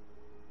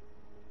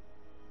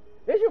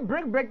 They should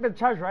bring back the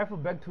charge rifle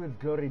back to its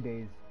glory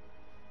days.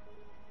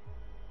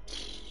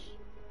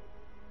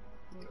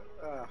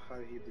 I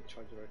hate the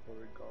charge rifle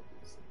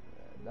regardless.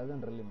 It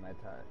doesn't really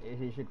matter.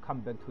 It should come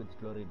back to its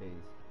glory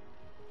days.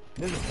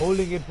 Just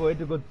holding it for it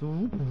to go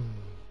through.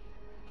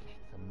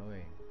 It's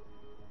annoying.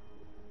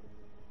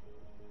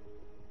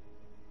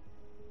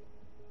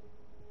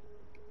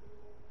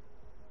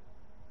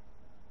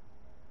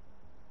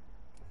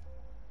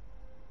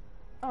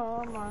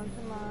 Oh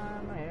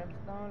my hips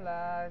don't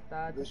lie,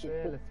 start to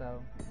feel it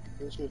so.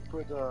 They should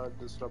put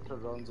disruptor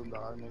rounds on the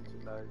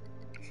R99.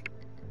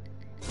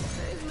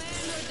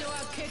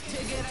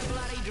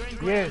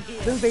 Yes,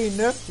 since they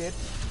nerfed it.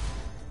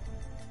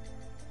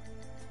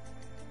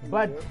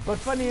 But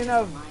funny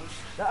enough,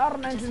 the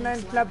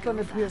R99 slaps on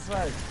the PS5.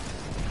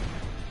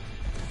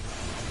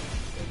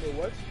 On the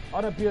what?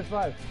 On the PS5.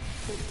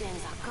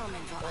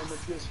 On the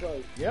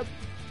PS5. Yep.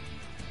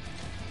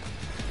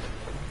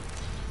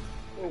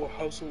 Oh,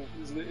 how so?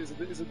 Is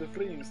it the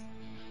frames?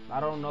 I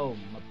don't know,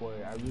 my boy.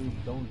 I really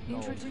don't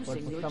know. But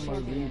for some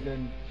odd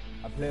reason,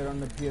 I played on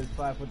the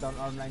PS5 without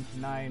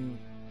R99.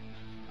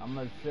 I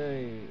must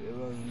say, it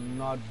was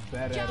not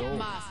bad at all.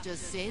 Master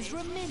says,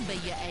 remember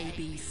your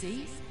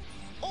ABCs.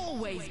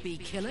 Always be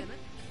killing.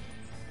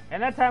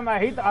 And that time I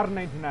hate the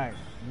R99.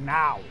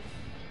 Now.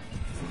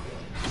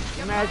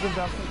 Imagine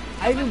that.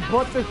 I even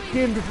bought the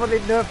skin before they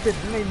nerfed it.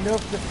 And they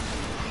nerfed it.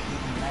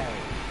 No.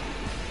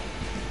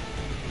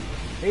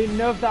 They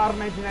nerfed the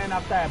R99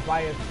 after I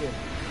buy a skin.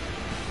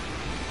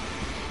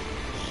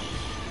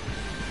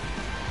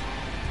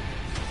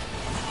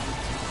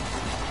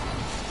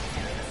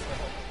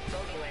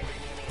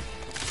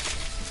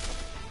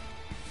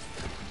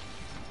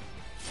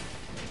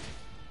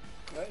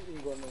 I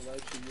ain't gonna lie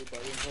to you, but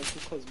in terms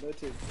of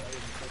cosmetics, I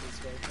am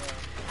satisfied now.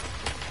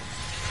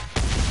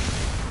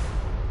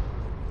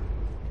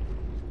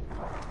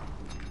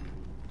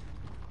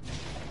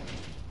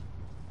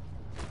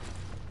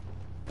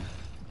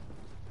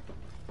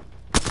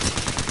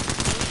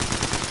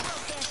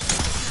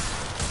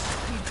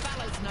 You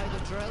fellas know the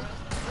drill.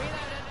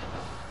 Reloaded.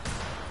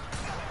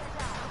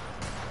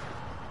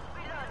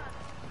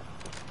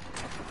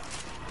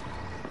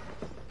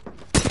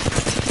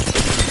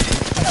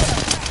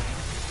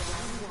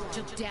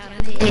 Took down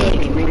an egg.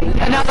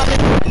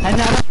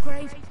 Another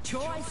great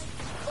choice.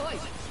 Oi.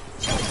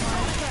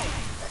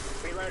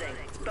 Reloading.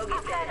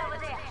 Bogey's dead.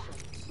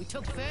 We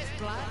took first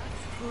blood.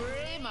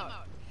 Primo.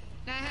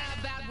 Now how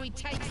about we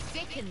take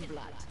second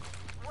blood?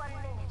 1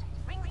 minute.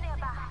 Rings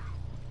nearby.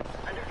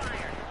 Under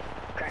fire.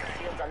 Crack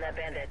shields on that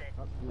bandit.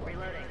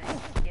 Reloading.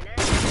 You know,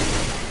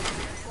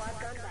 squad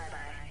gun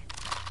bye-bye.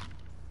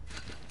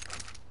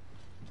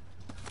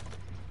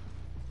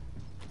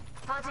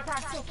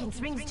 45 seconds.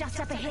 Rings just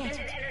up ahead.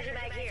 Extended energy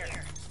mag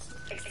here.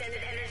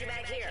 Extended energy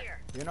mag here.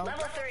 You know,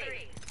 Level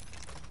 3.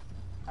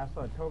 I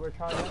saw a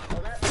turbocharger.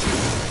 Hold up.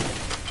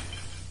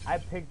 I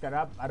picked it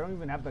up. I don't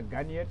even have the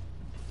gun yet,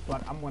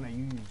 but I'm gonna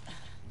use it.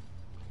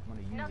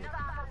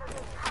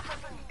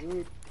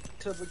 Dude,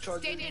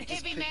 turbocharger Standing just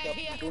heavy picked man up.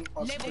 here. Don't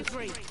ask Level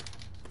questions.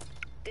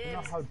 3. You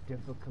know how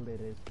difficult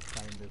it is to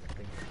find this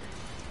thing.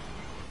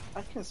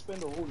 I can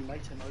spend a whole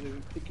night and not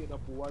even pick it up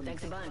one.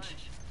 Thanks a bunch.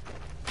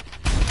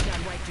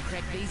 Can't wait to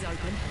crack these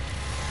open.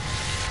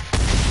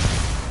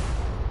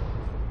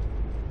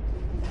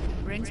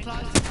 Rings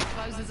closed.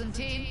 Closes in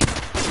 10.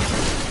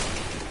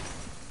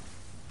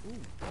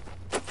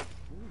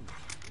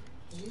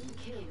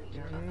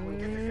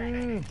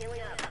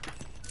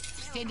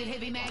 Extended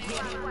heavy mag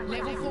here.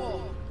 Level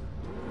 4.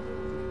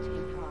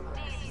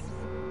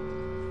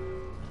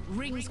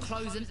 Rings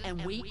closing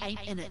and we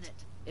ain't in it.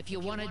 If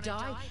you want to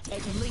die,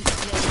 at least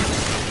let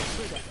me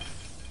trigger.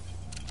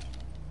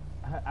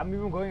 I'm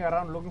even going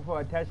around looking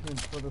for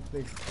attachments for the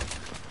stick.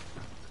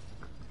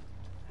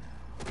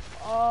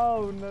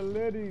 Oh,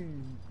 Naledi,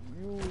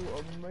 you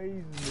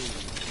amaze me.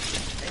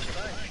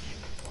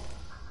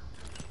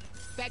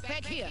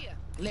 Backpack here.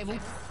 Level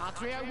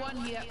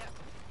R301 here.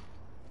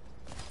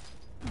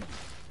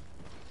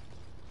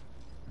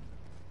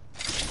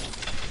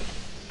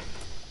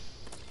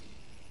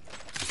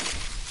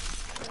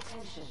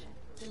 Attention,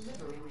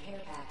 delivering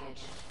care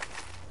package.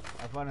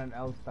 I found an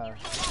L-star.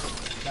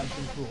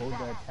 Something to hold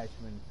the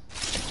attachment.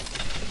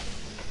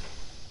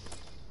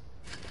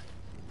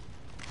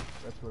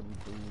 That's what we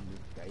do in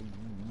this game.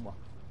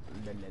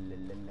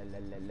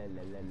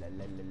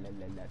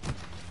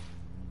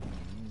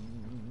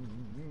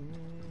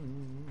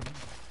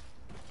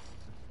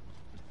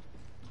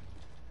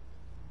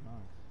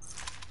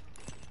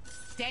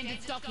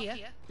 Standard stock here.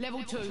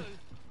 Level 2.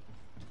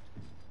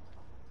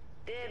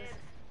 Dibs.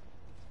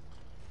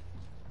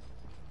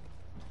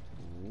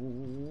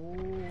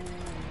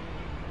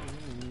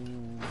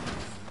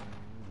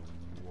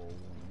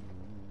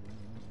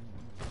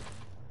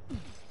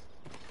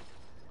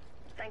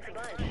 Thanks a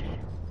bunch.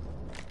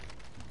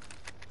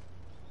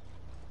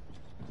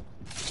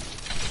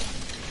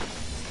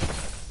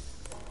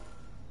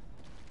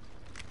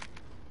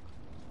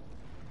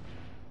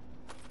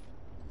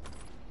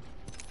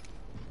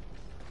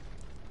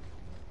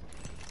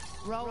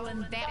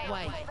 Rolling that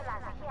way.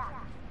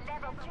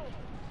 Level 3.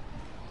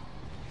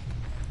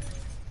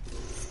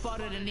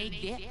 Spotted an egg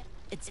there.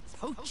 It's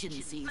poaching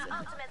season. My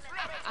ultimate's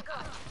ready to go.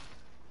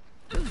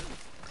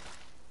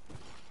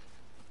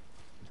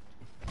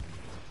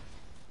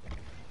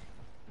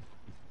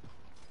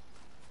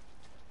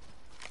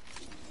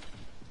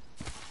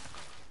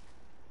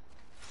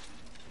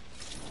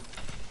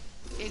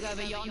 Egg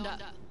over yonder.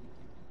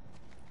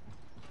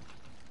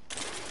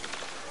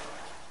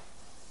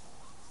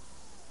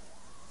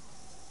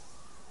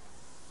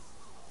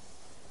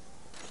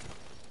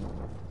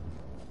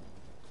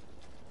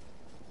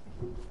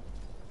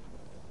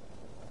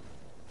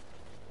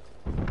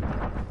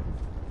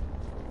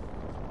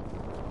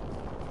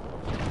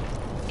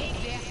 Egg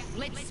there.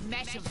 Let's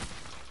smash him.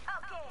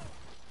 Okay.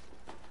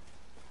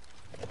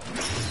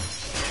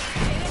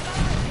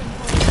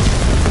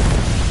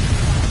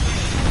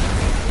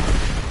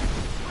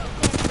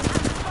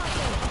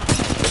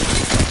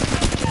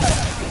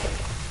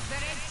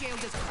 That egg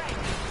shield is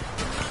cracked.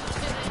 To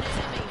an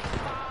enemy.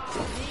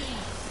 Far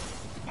east.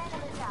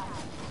 Enemy down.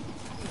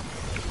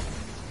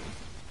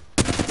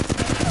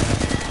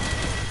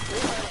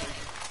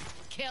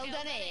 Killed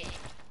an egg.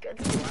 Good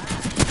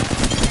splash.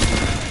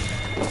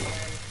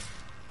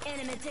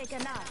 Enemy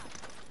taken out.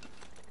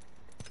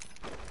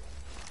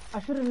 I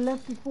should have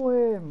left it for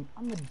him.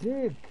 I'm a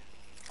dick.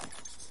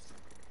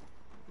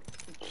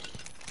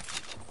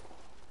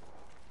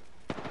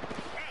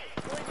 Hey,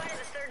 who invited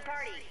a third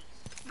party?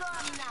 Go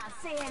on now,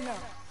 say hello.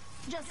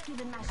 Just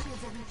giving my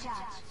shields a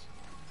recharge.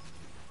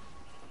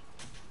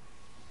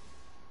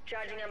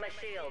 Charging on my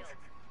shields.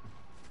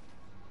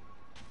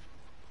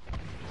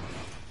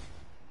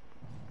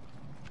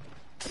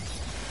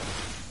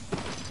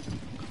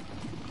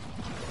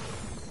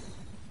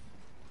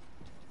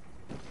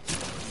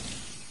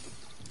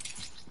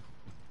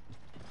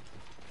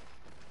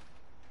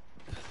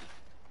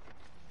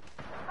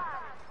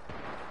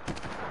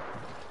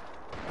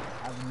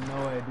 I have no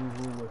idea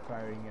who we're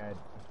firing at.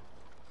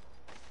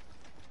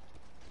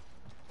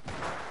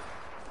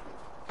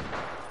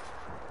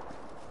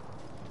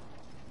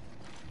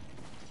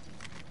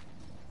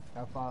 I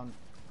found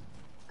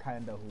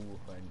kinda who we're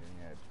firing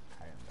at,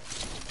 kinda.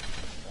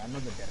 I know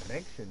the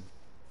direction.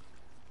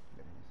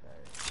 Let me say.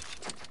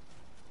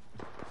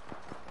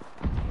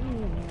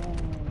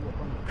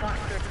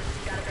 Foster,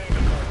 got a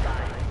bandit close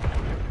by.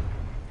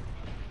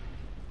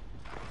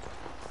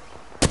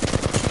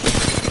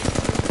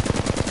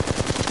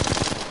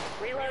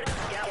 Reload.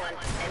 Got one.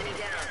 Enemy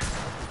down.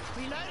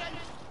 Reloading.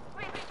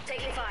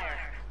 Taking fire.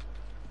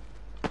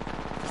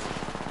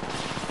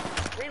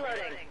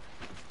 Reloading.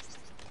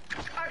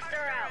 Arcs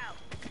are out.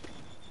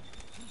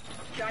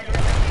 Charging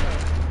up my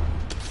shield.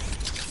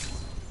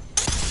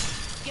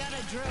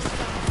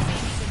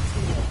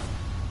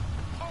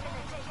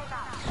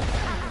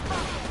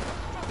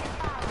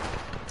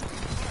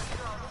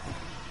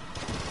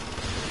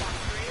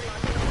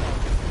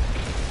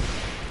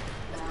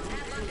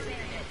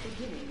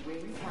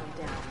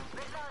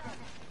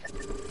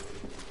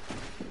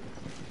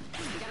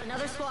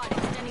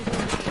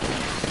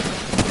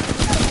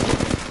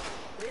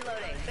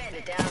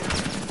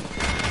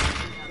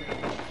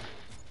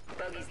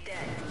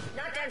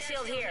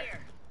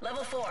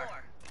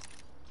 4.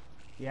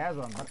 He has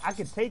one, but I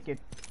could take it.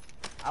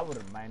 I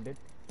wouldn't mind it.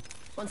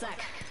 1 sec.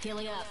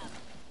 Healing up.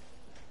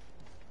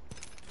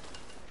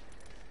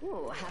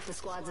 Ooh, half the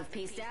squads have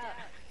pieced out.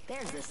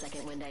 There's the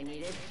second wind I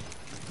needed.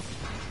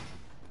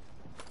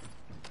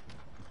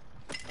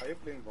 Are you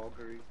playing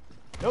Valkyrie?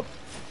 Nope.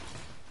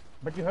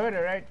 But you heard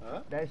her, right?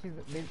 Huh? That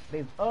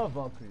there's a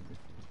Valkyrie.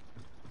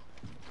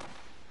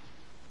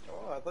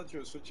 Oh, I thought you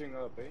were switching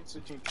up, eh?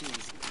 Switching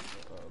teams.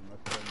 My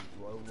friend,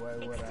 why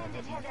would I have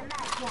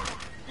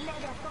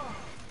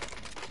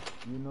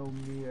You know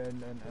me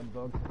and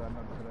dogs are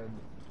not friends.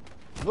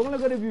 We're only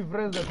gonna be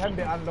friends the time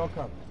they unlock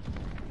up.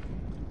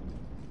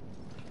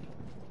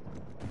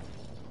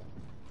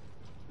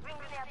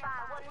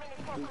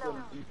 There's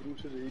some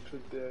deep-rooted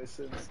hatred there, I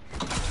sense.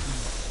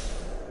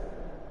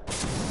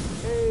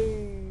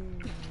 Hey,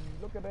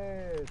 look at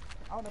this.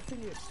 I wanna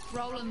ping it.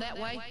 Rolling that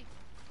way.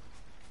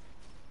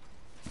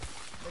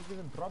 Like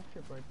there's a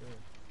dropship right there.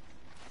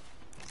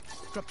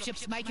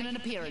 Dropship's making an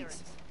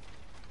appearance.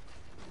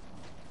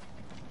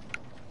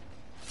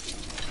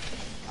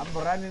 I'm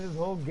running this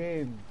whole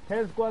game.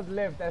 10 squads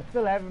left. I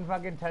still haven't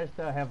fucking touched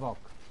the Havoc.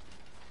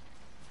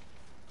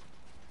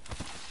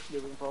 You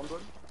haven't found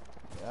one?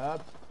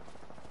 Yup.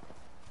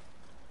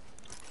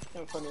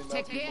 And funny enough,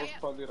 Take you care. most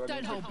probably run Don't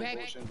into hold back.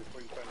 motion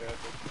before you find the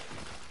Havoc.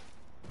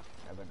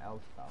 I have an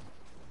elf down.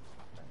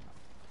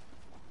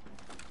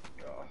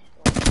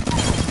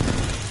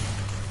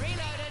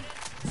 Reloading.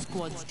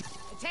 Squads.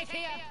 Attack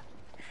here.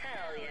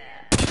 Hell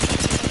yeah.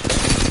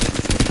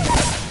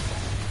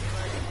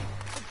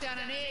 Put down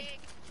an egg.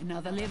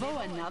 Another level,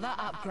 another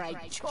upgrade.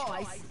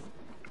 Choice.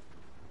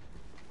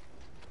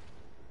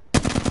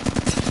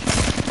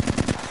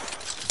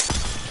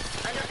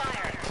 Under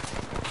fire.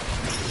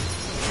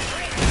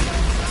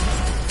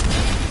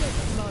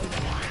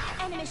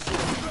 Enemy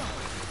shield broke.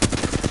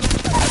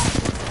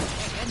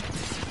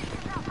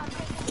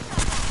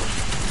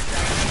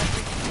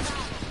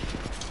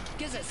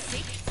 Gives a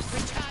sec.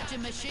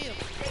 Recharging my shield.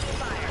 Taking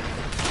fire.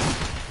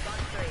 Box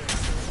 3.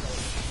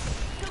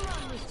 Come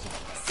on, Richard.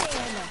 Say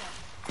hello.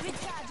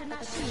 Recharge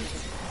my shield.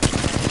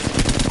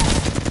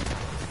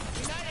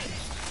 Reloading.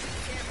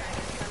 Care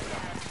package coming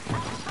down.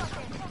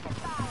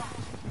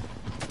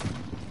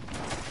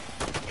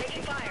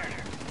 Taking fire.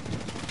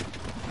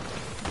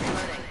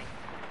 Reloading.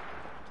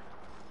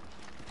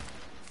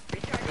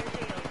 Recharging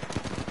shield.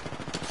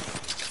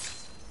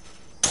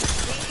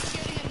 He's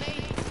shooting at me.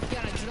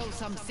 Gotta drill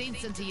some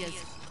sense into you.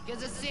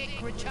 Gives a sec.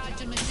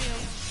 Recharging my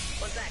shield.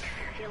 1 sec.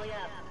 Healing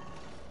up.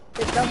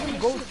 It doesn't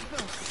go.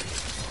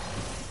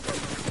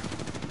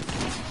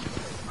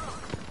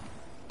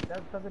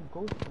 That doesn't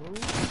go through.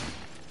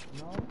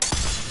 No.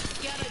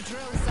 Gotta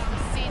drill some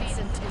sense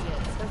into you.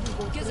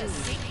 Gives a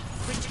sec.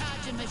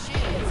 Recharging my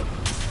shield.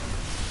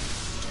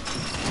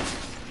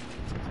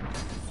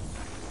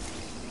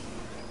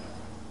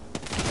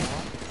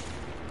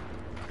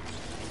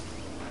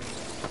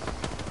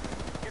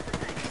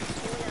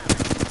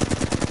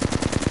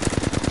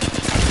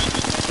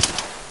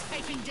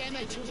 Taking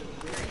damage.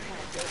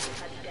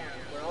 Touchdown.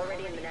 We're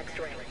already in the next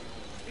ring.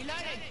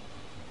 Reloading.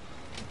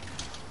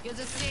 Gives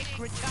a sec.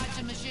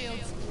 Recharging my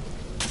shields.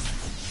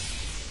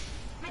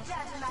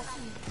 Recharge my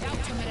shield.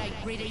 Ultimate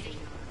ready.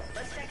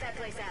 Let's check that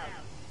place out.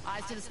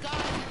 Eyes to the sky.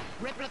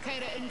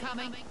 Replicator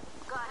incoming.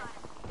 Got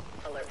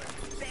it. Alert.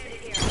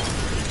 Bandit here.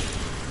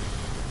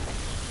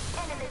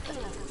 Enemy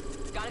killed.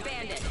 Got a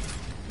bandit.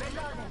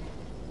 Reloading.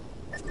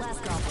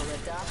 Last call for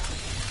lift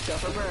off. Go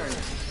for burn.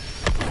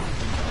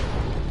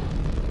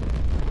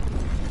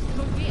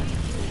 Move in.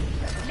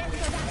 Let's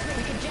go that way.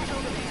 We can jet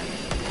over there.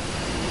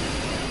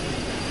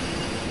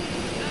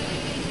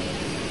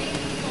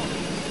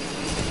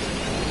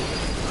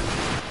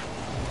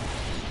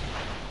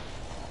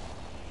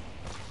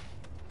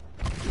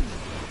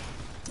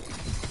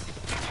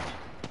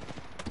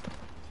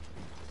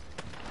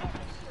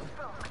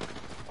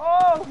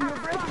 Oh, you're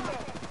breaking.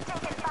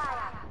 Taking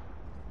fire.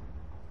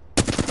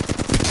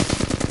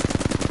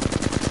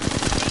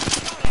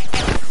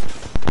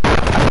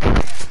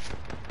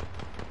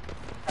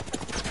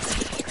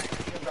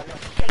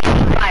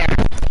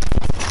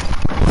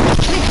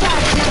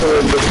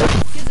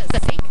 Gives a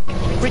sec.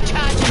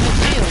 Recharging the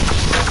shield.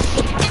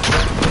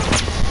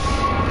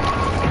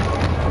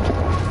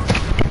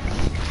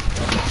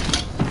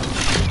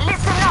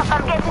 Listen up,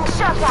 I'm getting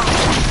shot at.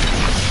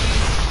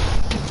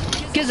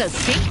 Gives a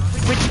sec.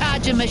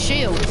 Recharging my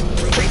shield.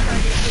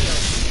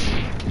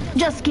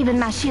 Just giving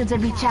my shields a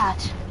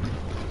recharge.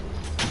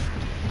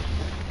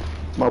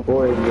 My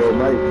boy, your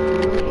mate.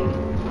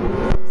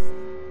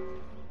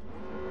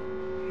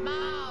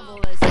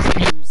 Marvelous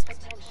news.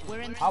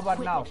 We're in. How about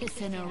Quit now?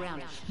 pissing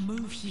around.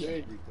 Move here. There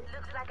you go.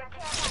 Looks like a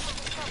care package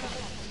is coming.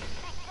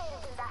 Big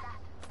things in that.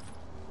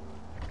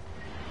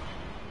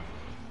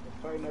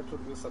 Try not to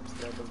lose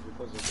subscribers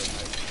because of the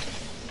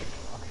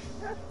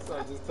mic. So I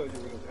just told you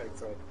when it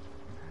hacks out.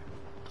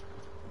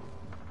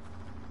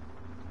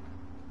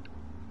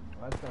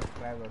 What's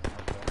subscribers, my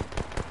friend?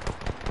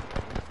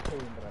 It's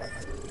pain, right?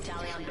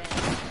 Tally on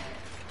bandit.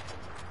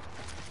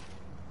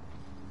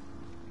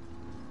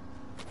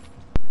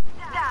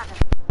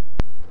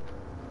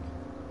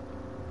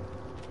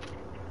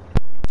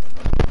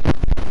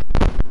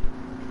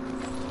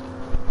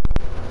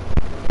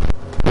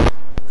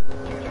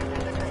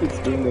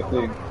 doing the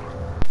thing.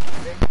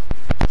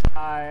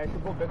 I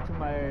should go back to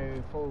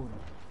my phone.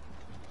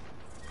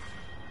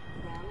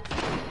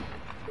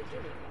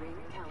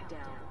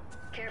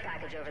 Care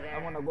package over there.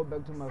 I wanna go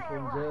back to my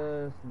phone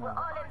just We're now.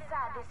 all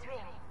inside this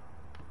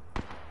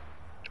ring.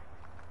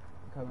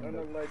 Coming I'm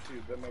back. not lied to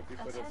you. That might be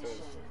for the Attention.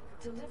 first.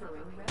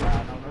 Delivering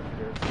Yeah, no, not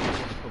scared.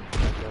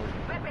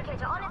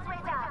 Replicator on its way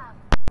down.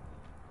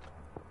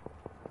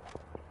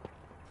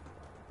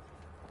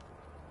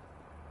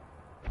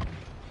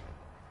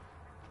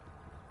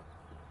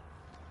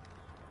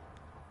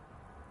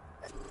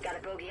 Got a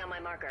bogey on my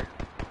marker.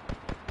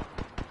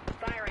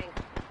 Firing.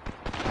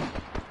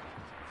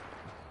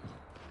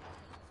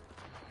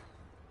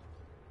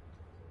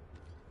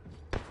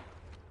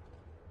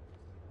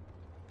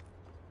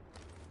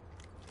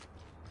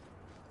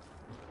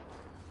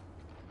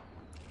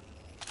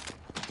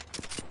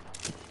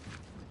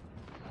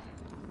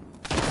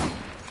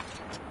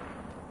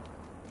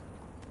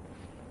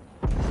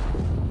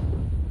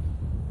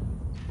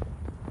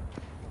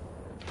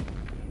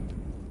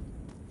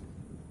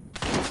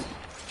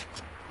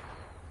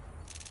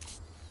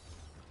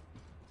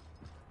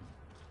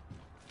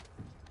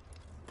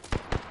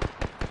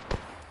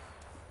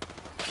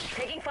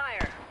 Taking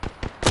fire.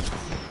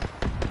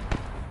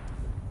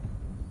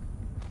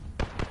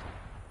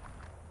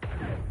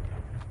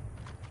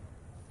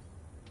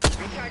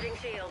 Recharging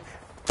shields.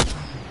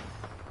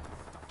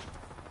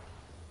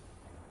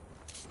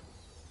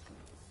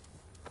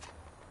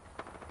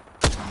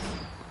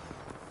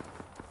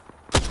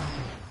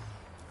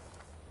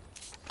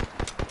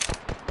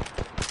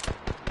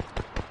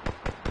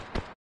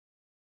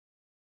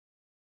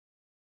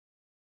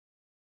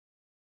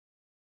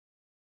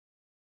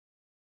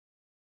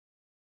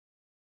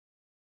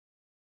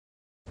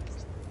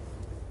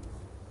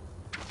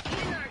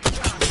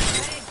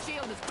 Leg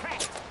shield is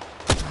cracked.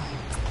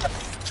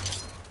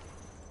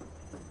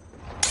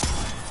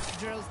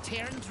 Drills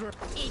tearing through.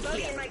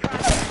 Bogey in my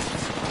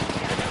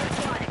crosshair. Got another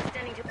squad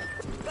extending to...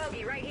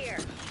 Bogey right here.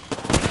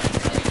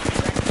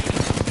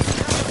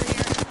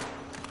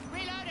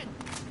 Reloading.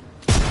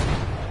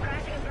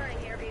 Crashing and burning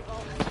here,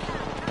 people.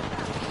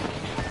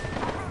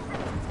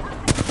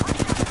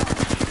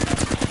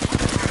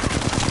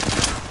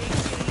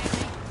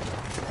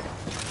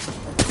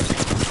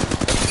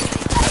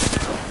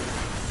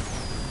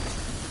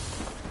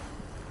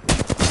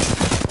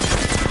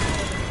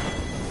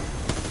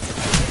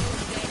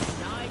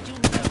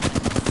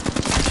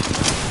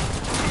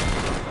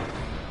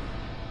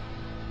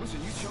 Listen,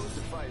 you chose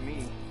to fight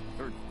me.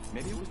 Or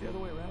maybe it was the other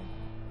way around.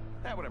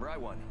 Ah, whatever, I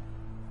won.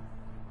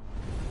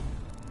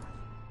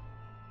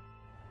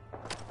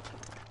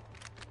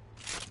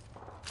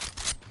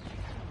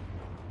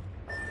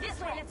 This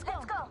way, let's go.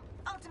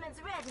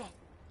 Ultimate's ready.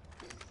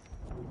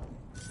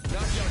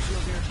 Knockdown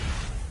shield here.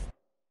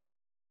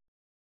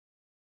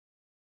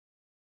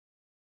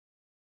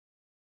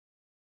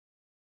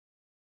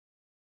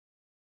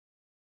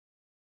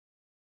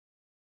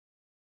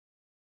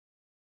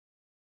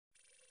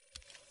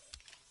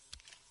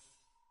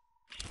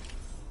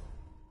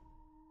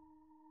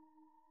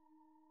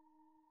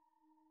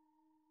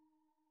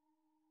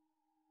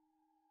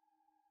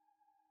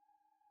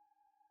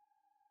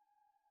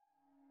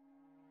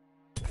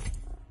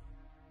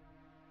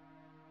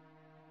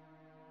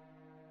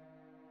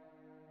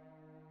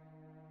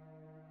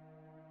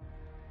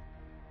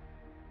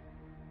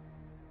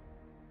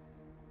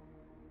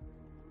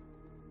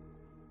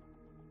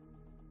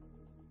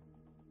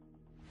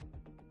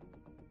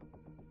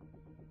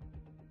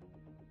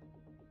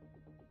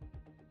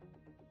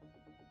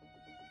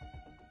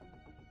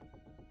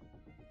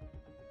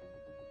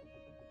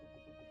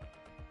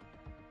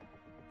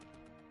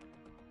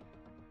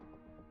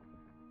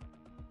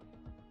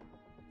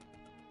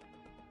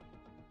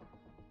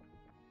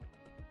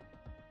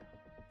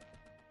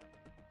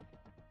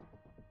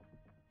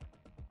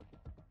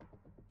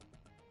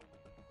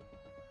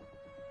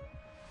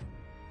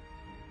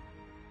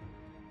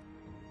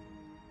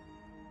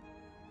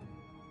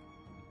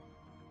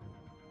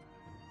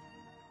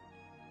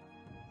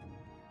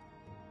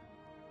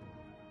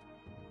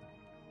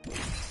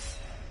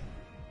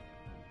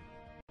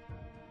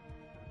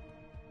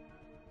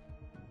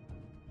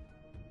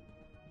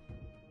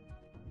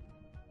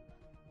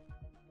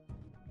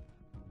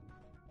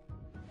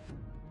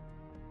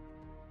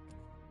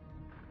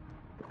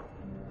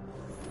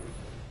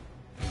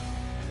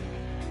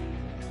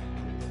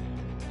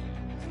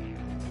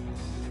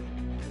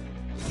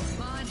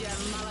 Mind your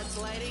mullets,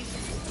 ladies.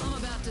 I'm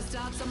about to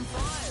start some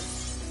fires.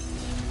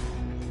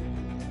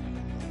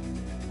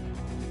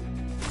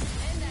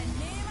 In the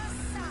name of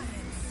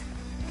science.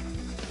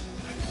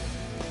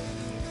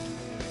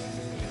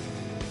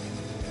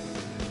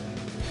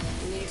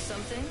 Need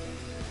something?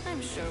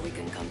 I'm sure we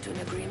can come to an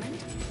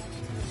agreement.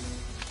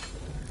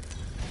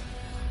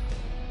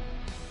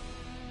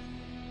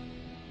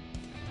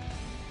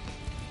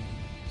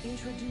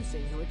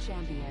 Introducing your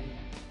champion.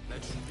 나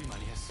준비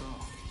많이 했어.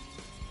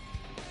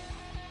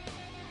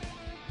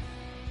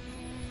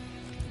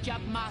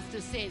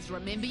 Jumpmaster says,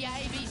 remember your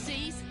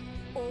ABCs?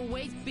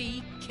 always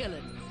be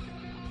killing.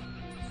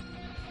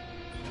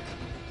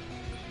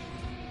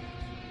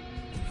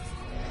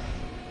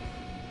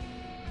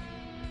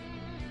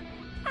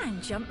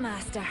 I'm Jump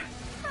Master.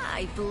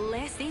 I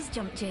bless these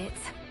jump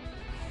jets.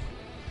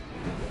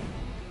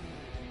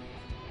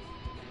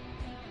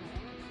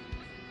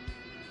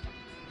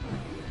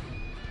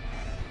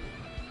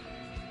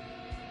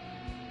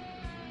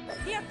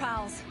 Here,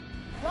 pals.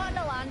 Want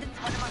to land in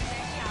one of my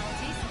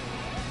specialities?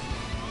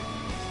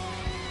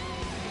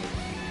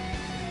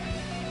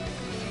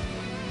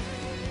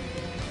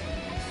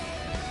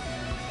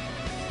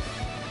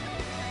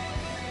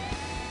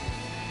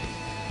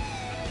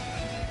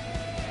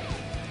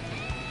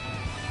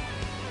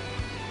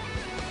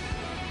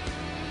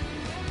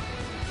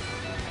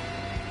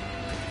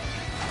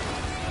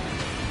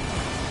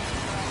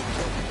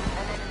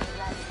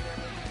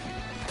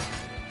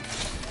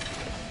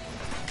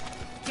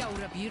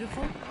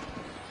 Beautiful.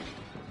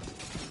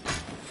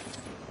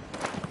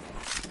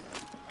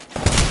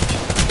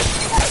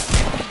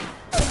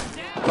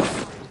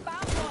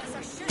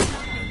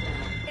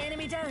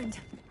 Enemy downed.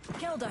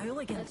 Killed a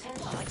hooligan.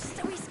 Oh,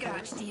 just a wee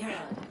scratch, dear.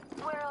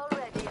 We're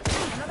already.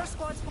 Another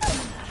squad's not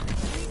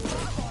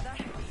bother.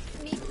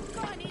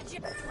 I need you.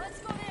 Let's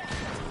go there.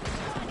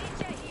 I need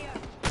you here.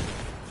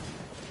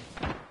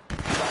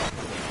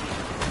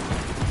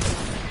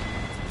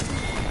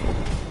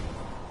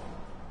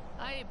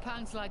 I ain't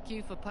punks like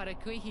you for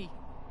Parakuihi.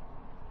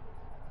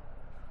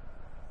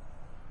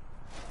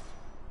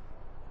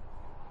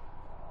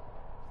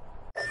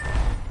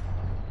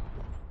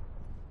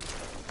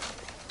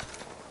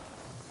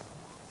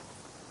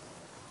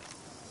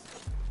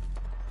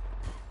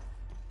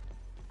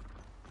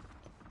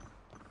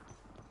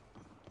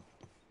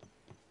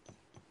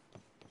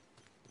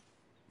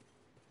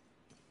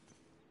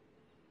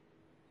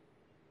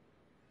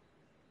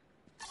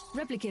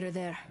 Replicator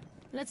there.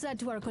 Let's add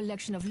to our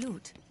collection of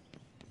loot.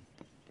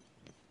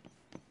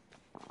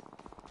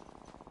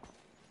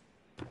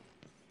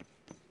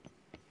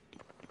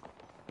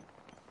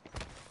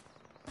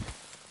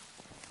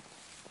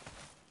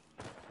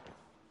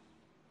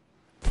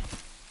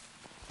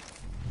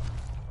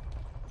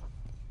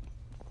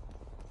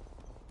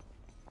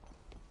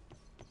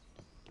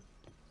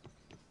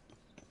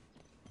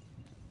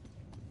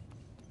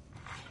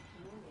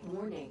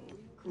 Warning,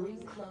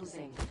 ring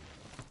closing.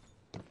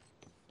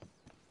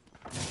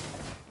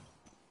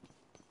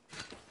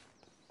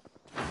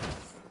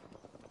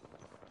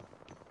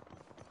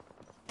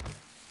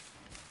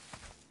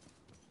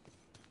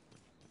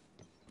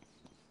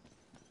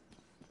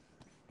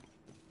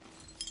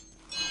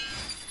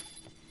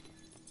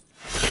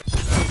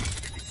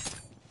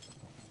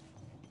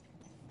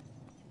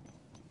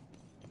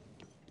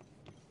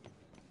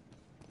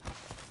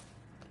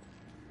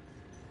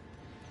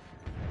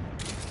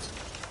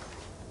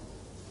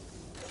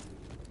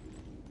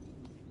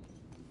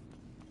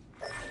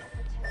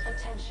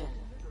 Attention,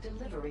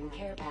 delivering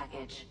care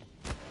package.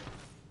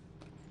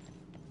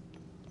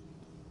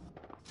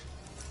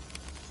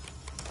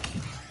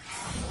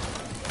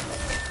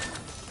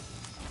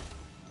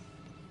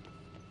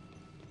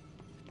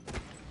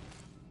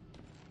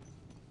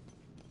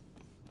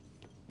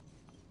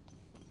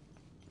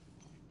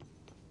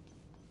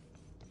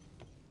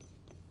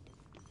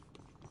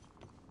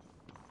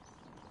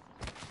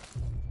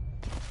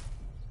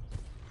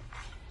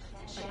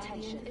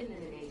 Attention,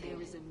 eliminated.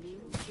 There is a new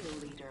kill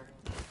leader.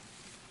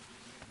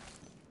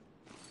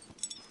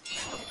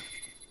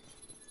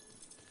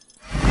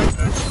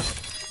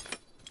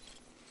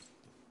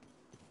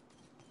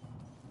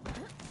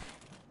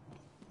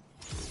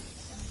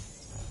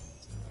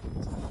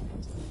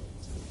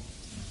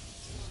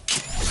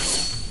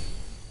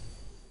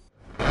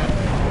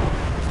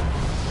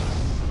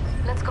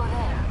 Let's go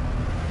there.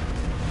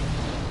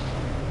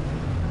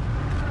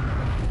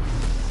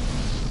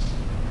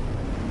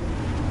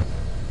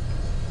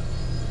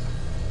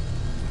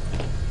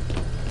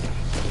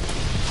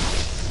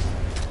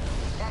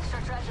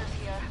 Extra treasures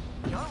here.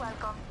 You're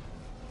welcome.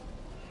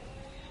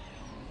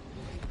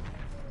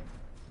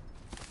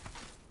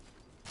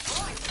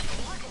 Boy,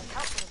 you can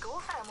touch and go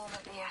for a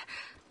moment there.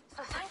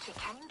 So thank you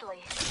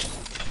kindly.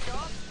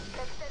 John,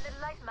 extended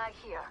light mag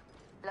here.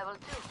 Level 2.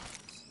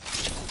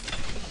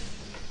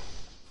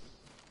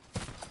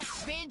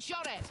 Being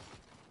shot at.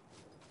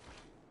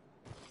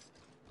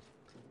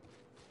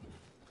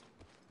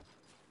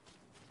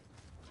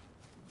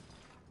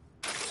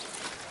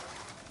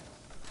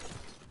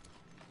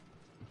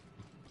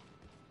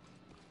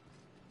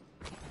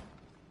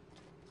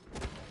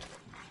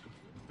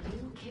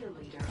 New kill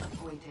leader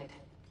appointed.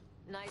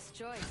 Nice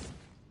choice.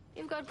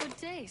 You've got good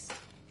taste.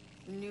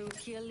 New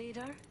kill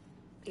leader?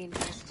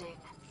 Interesting.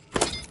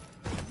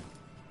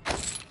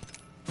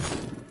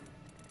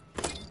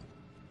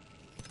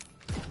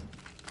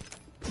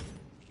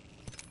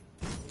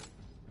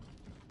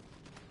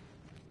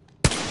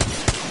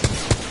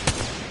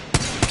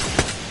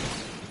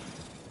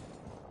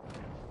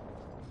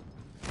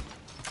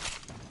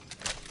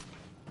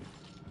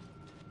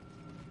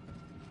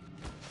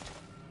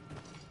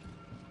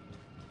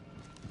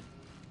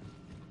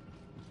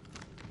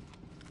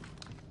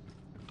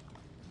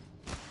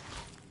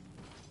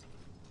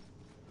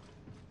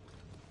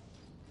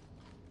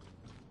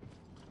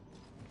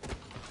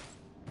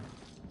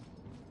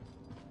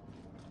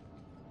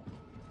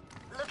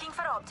 Looking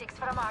for optics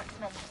for a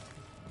marksman.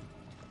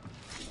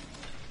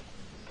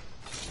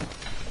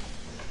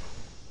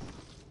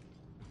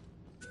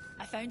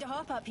 I found a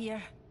hop up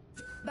here.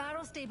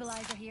 Barrel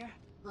stabilizer here.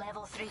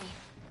 Level 3.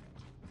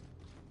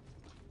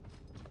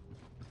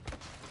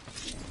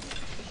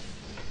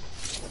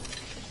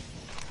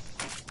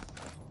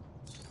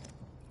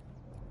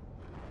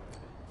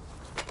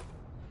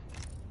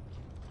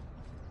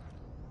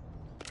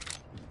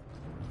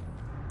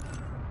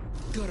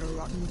 Got a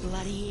rotten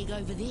bloody egg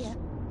over there.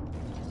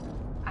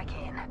 I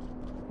can.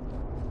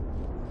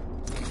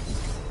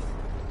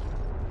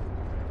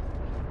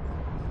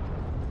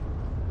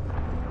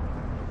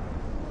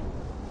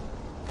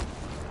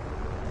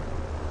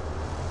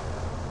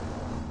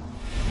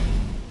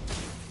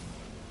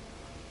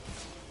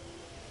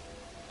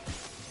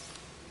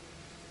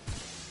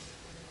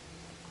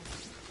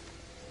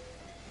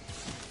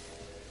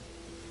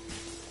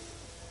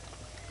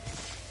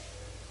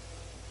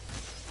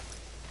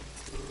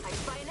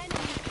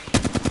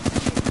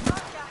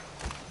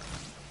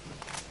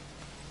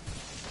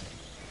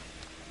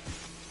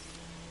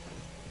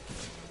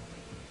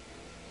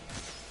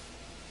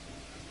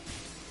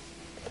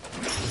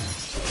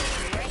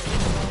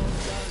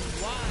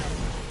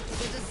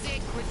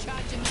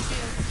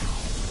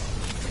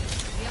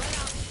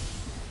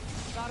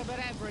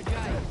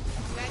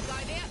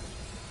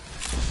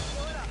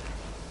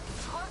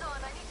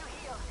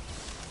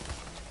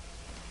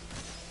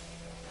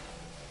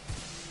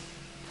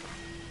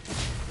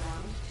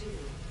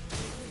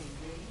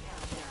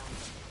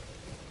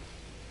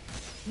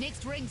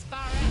 Next ring's far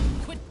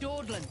out. Quit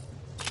dawdling.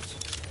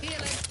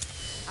 Healing.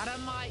 I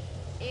don't mind.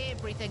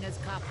 Everything is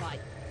carpite.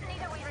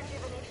 Need a wee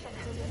rejuvenation.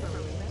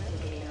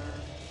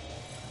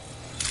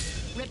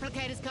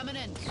 Replicator's coming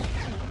in.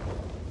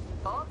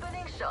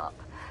 Opening shop.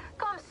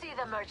 Come see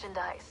the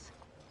merchandise.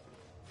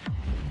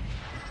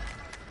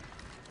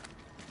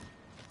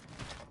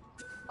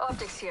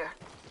 Optics here.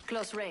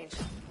 Close range.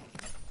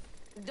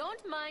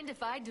 Don't mind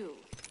if I do.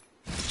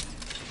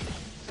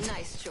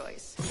 Nice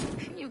choice.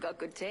 You got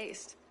good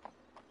taste.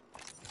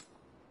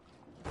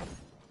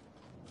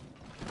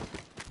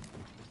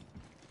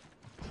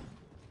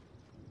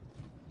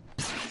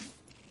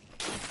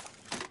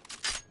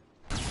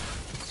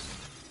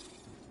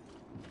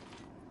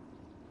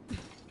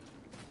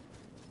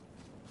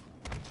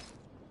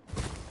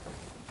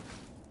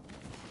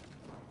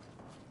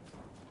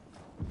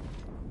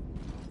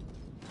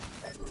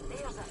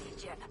 There's a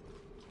fidget.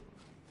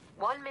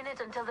 1 minute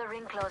until the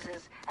ring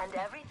closes, and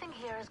everything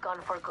here is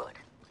gone for good.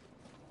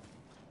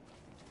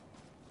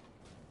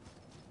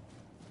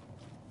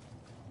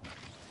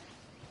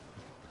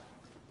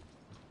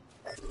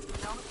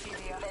 Don't see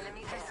the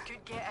enemy. This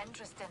could get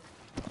interesting.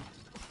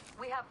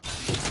 We have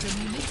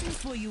Some munitions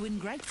for you in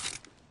great.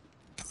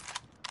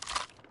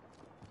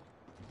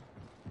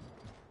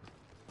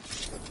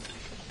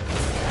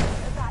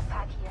 a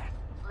backpack here.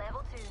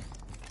 Level 2.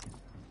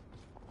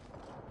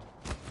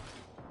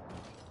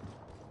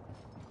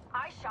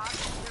 Eye sharp,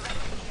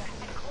 directly here,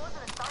 and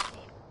closing and starting.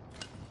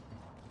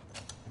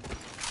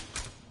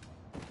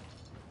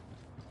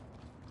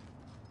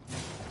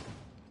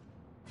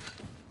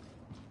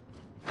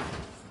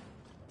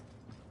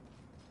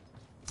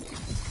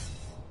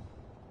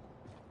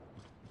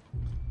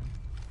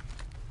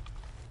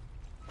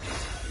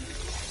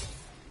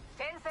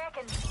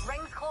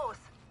 Rings close.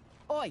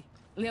 Oi,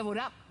 leveled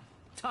up.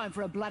 Time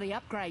for a bloody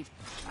upgrade.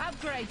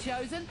 Upgrade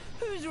chosen.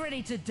 Who's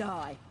ready to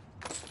die?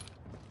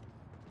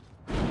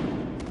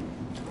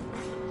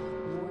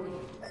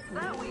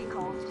 That we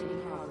call steady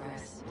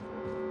progress.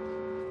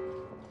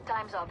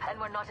 Time's up, and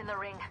we're not in the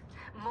ring.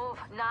 Move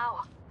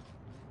now.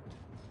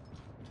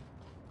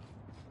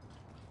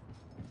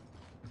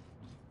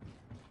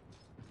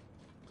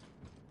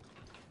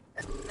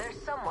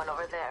 There's someone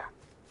over there.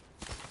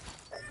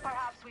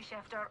 Perhaps we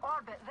shift our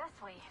orbit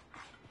this way.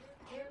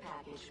 Care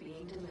package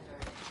being delivered.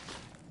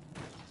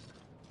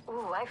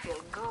 Ooh, I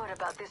feel good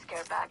about this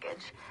care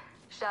package.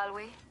 Shall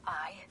we?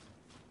 Aye.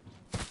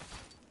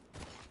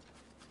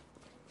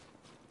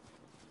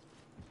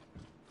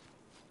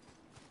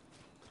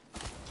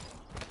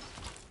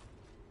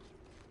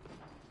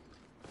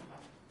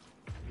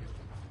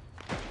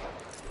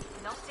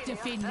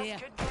 Defend there.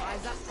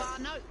 Eyes up far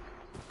note.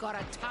 Got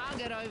a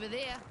target over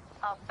there.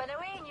 Up and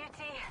away,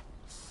 Newty.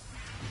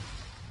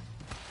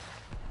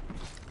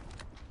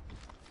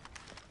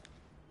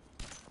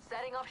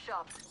 Setting up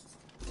shop.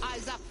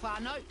 Eyes up far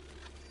note.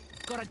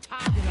 Got a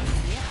target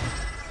over there.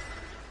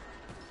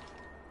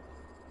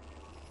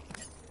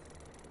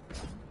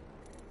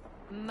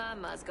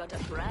 Mama's got a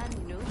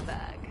brand new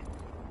bag.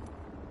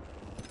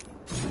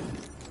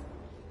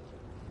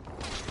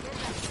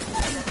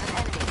 There's an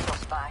enemy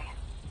close by.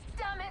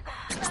 Damn it!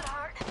 That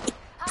hurt.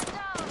 I'm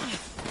down.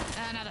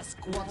 Another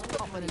squad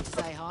popping in to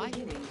say hi.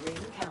 Beginning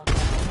ring countdown.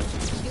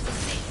 Here's a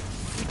set.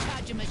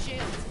 Recharging my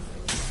shield.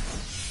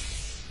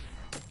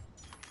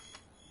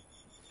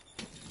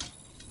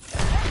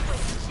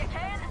 You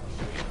can.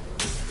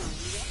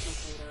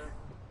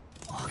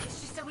 Oh, it's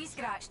just a wee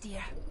scratch,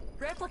 dear.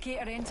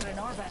 Replicator entering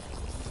orbit.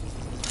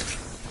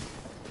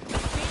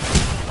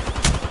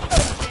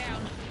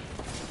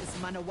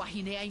 Mana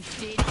wahine ain't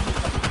dead.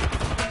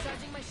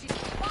 Charging my shield.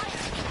 Fire!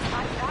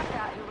 I got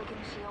that hooligan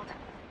shield.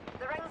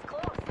 The ring's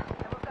close, and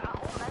we've got a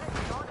whole minute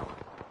to dawdle.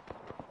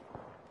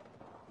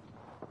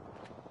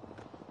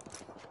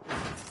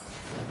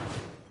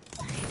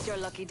 It's your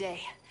lucky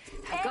day.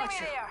 I've got you.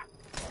 There!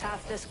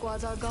 Half the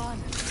squads are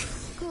gone.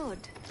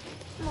 Good.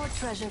 More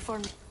treasure for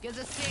me. Gives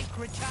a sec,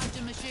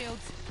 recharging my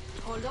shields.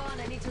 Hold on,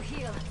 I need to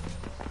heal.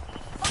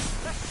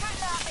 They're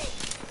shooting at me!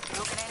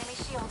 Broken enemy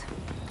shield.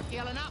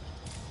 Healing up.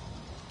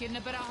 Getting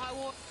a bit of high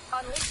water.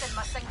 Unleashing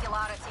my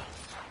singularity.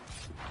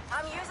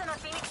 I'm using a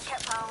Phoenix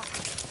kit, pals.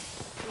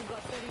 We've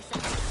got 30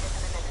 seconds. Get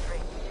in the next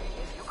ring.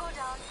 If you go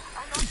down,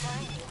 I'm not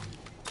carrying you.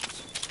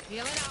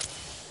 Healing up.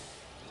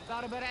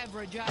 Got a bit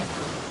average, eh?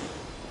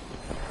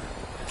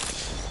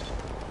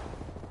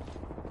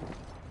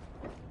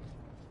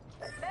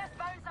 Best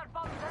bouncer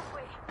bombs this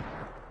way.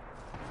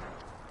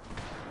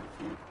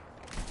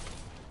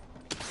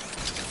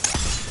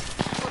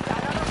 We've got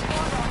another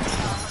squad on the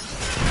tower.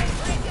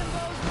 Breaking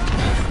balls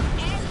right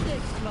and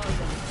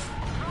exploding.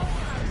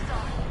 Rolling out,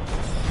 son.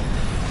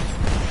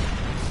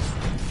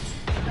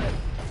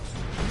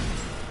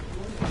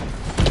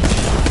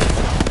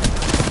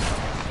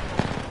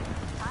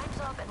 Time's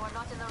up and we're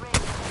not in the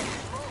race.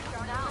 Move,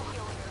 you're now.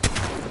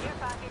 Care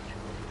package.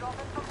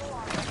 Dropping for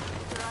more.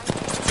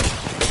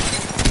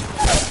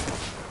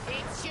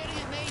 It's shooting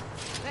at me.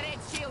 That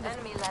ain't shielded.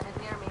 Enemy landed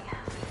near me.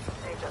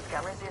 They just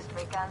can't resist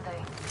me, can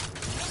they?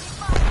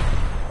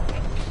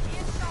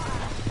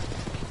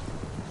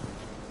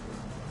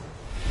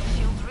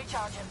 Shields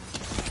recharging.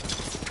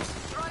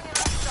 Throwing an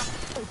extra.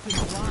 Open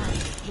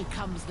wide. Here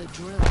comes the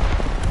drill.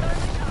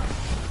 Thermite out.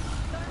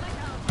 Thermite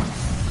out.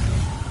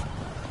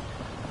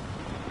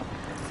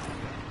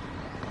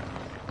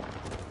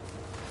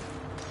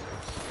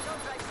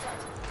 Shield right set.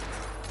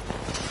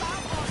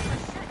 Fireballs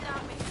are shooting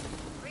at me.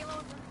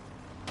 Reloading.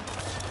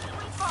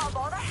 Sweet ball,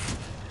 bother.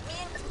 Me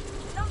and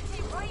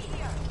Dumpty right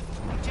here.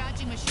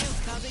 Recharging my shields,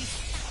 cubby.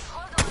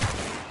 Hold on, I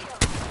can heal.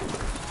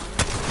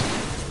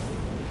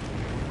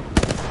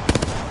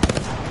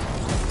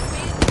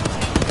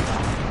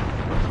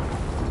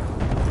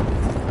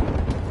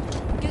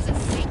 Gives a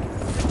sec.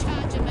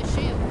 Recharging my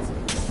shields.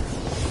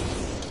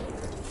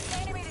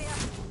 Enemy there.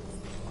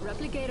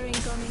 Replicator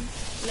incoming.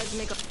 Let's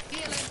make a...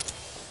 Healing.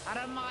 I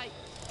don't mind.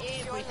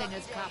 Everything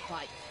is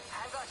cupcake.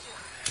 I've got you.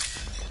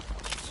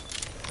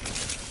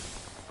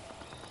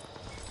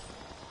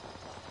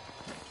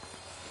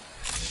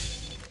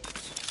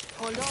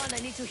 Hold on, I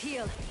need to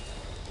heal.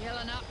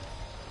 Healing up.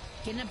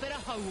 Getting a bit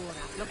of hoe water.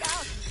 Look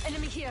out!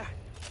 Enemy here.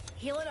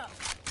 Healing up.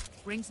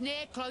 Rings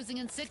near, closing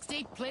in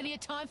 60. Plenty of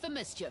time for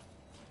mischief.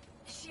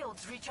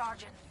 Shields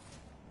recharging.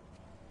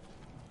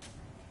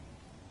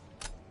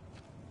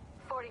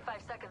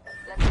 45 seconds.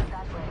 Let's get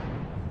that way.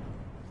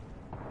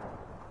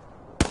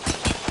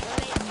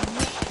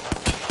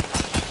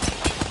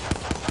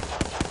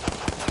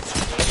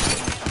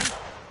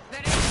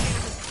 That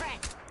elevator is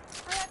cracked.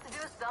 We have to do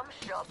some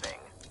shopping.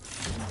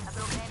 A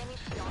broken enemy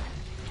shield.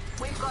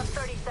 We've got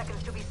 30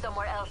 seconds to be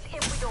somewhere else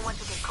if we don't want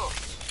to get cooked.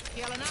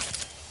 Healing up.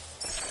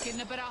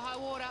 Getting a bit of high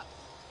water.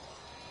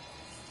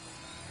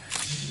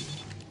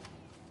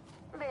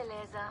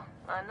 Beleza.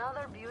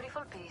 Another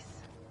beautiful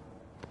piece.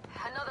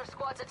 Another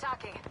squad's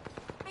attacking.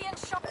 Being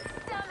shot.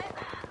 Damn it.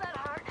 That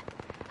hurt.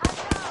 I'm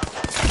down.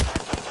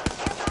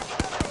 Get back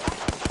over there.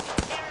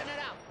 Tearing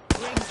it up.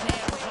 Rings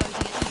near,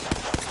 closing it.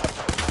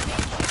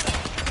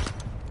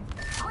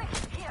 Quick,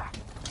 here.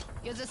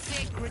 Gives a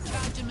sec.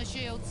 Recharging my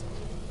shields.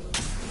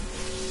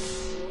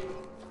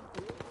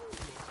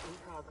 In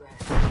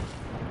progress.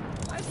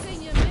 I've seen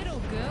your middle,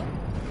 girl.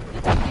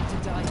 You don't get to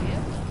die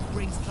here.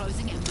 Rings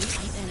closing and we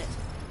ain't in it.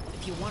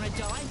 If you want to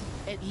die,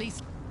 at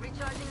least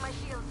Recharging my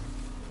shield.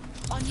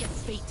 on your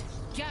feet.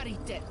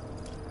 Carite.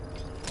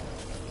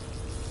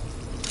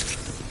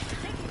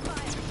 Taking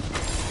fire.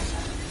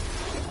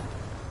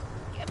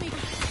 Get me.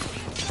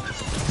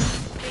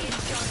 Being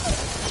shot.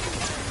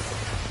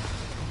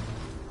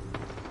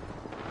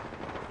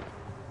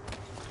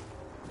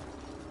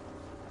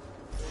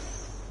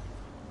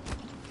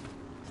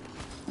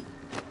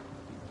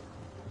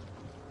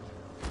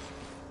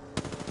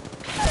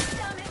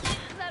 Damn it.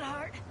 That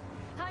hurt.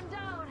 I'm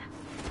down.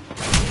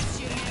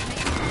 Shooting at me.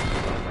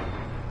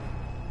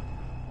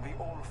 The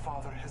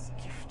All-Father has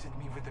gifted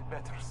me with a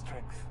better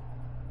strength.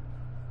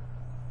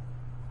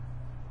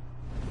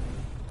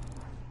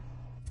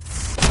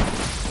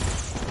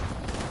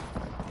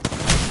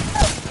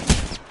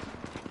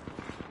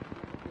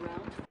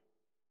 Round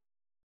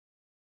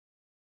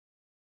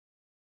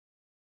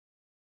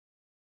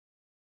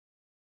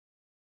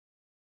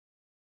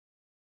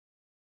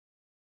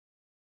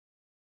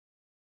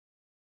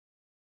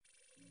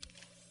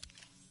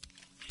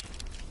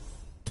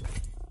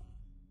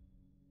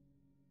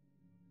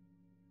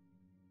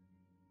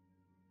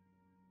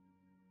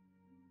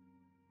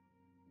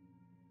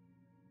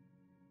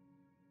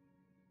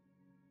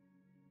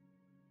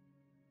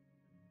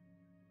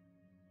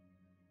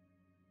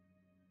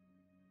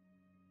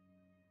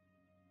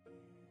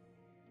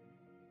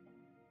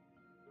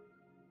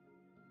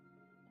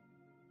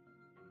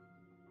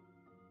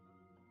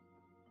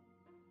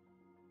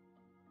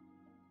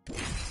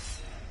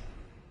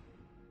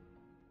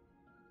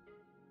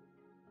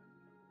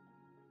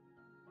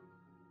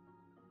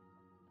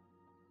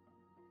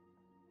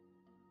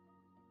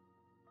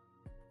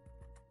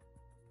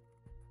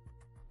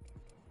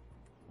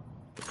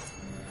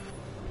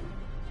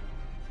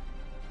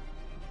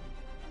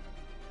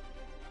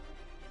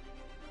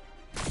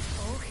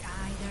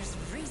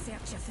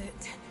Watch your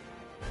foot.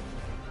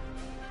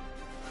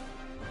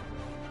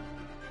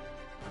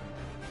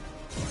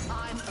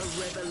 I'm a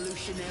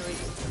revolutionary.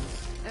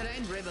 It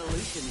ain't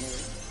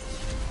revolutionary.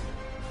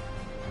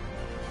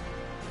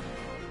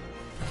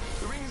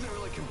 The ring isn't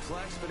really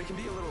complex, but it can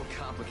be a little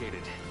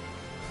complicated.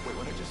 Wait,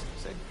 what did I just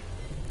say?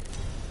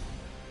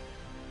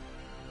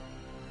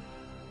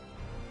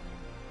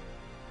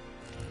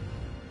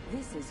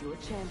 This is your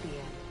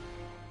champion.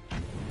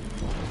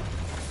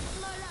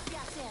 Load up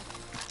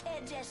yourself.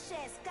 It just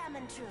says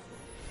coming true.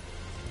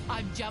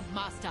 I'm Jump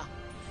Master.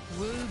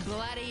 Woo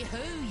bloody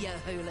who, you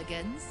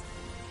hooligans.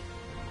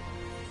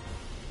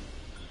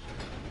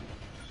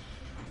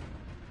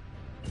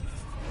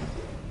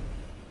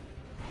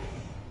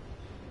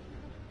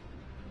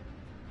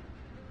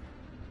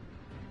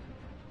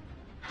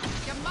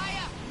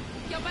 Gamaya!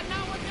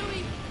 Yabanawa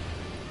Nui!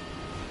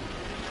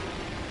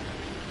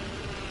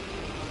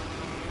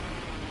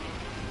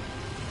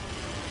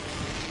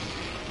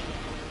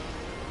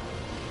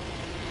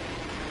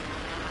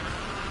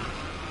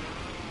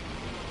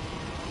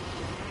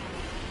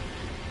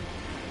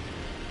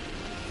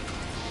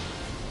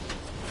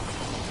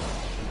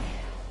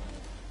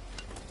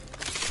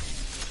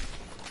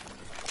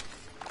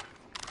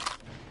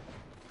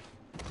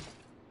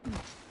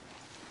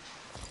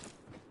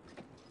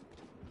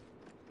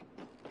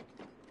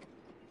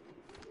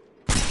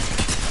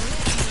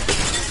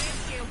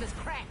 Shield is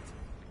cracked.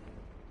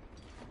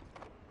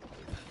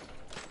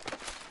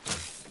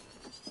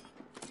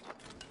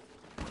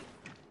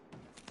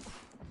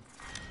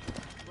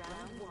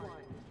 Round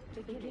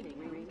 1. Beginning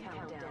ring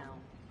countdown.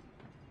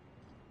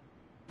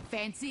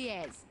 Fancy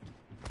as.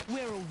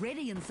 We're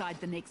already inside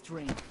the next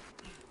ring.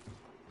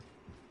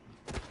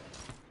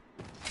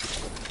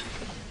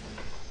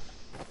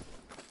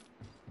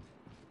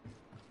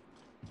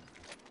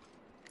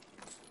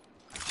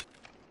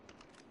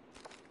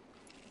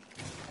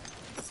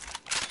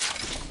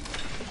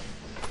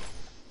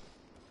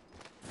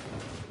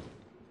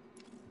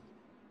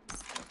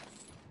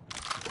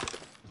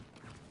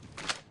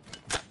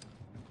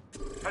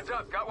 Heads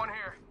up, got one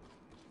here.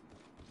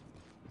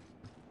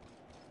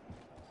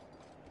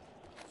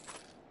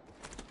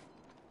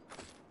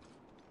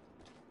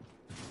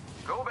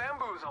 Go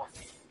bamboozle.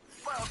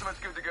 My ultimate's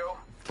good to go.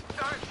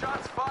 Darn,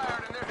 shots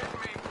fired and they're hitting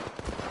me.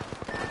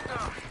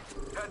 Ugh.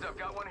 Heads up,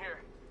 got one here.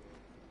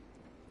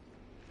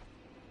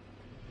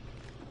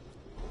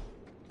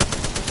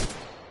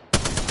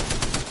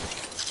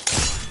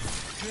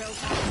 Drill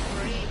time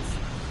breeds.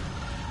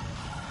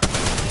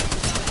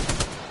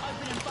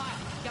 Open and fire.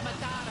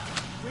 Yamatada.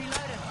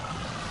 Reloaded.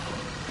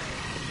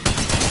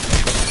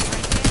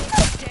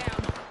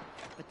 Down.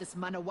 But this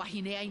mana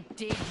wahine ain't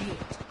dead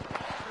yet.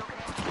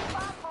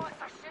 Bomb boys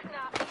are shooting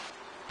up.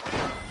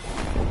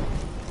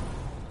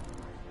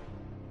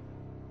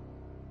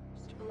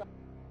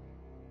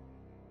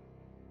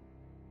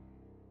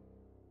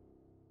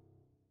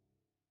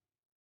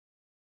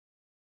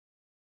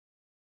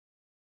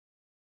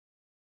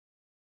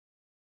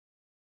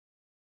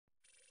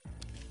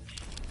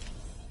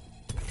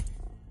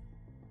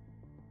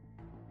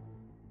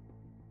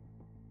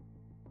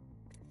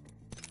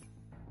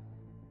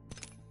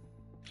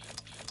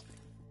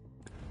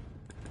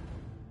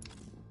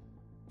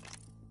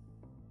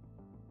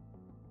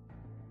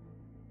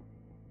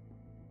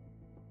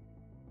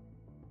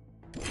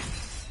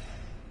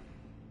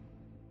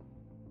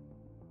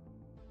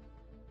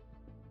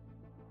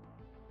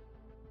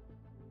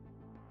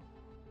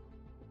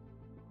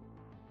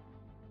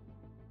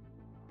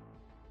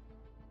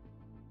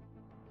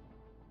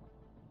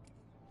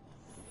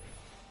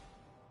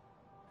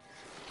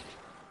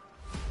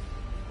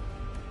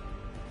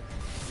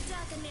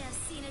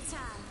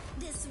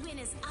 This win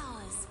is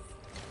ours.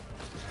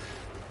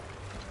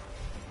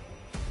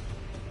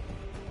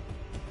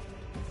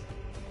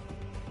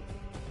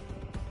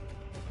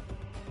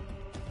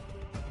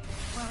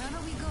 Wherever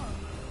we go,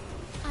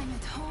 I'm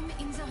at home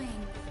in the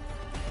ring.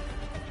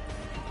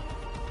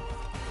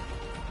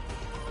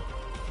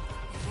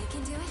 If I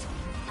can do it,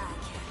 I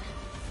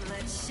can.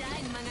 Let's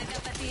shine, mga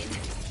kapatid.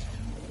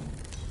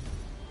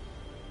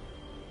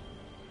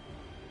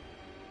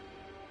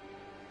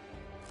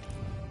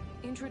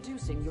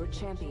 Introducing your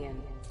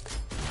champion.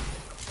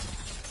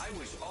 I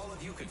wish all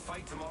of you could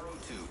fight tomorrow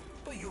too,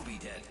 but you'll be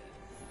dead.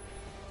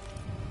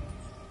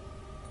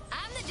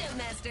 I'm the jump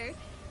master.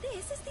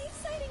 This is the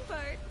exciting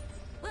part.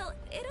 Well,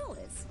 it all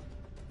is.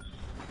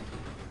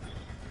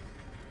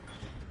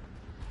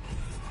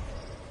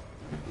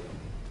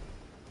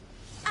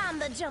 I'm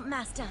the jump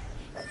master.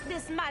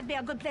 This might be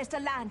a good place to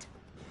land.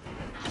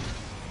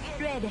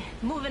 Get ready.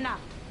 Moving up.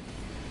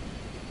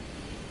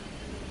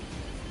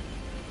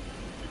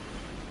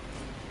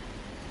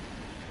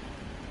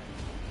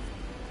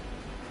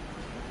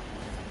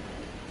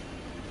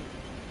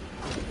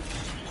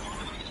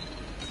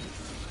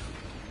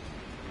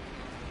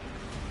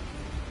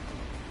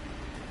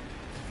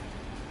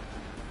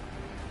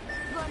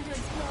 Going to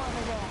explore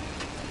over there.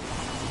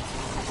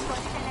 Let's go,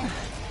 Ellen.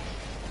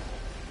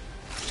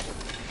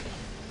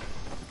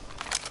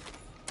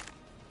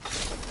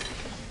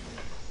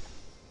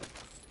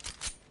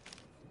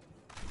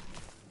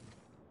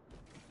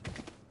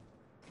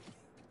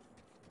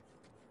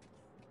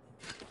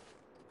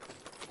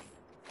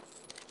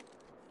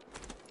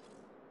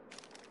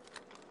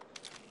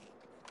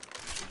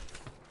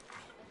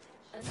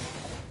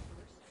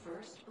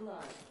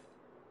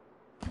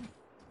 blood.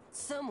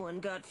 Someone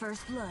got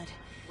first blood.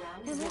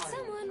 Round And that one.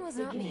 someone was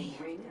not Beginning me.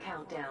 ring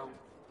countdown.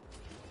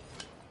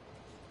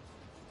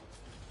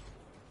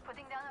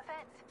 Putting down a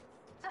fence.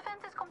 The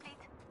fence is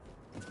complete.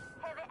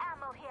 Heavy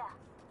ammo here.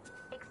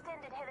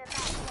 Extended heavy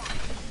mag here.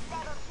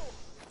 Level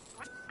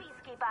 2.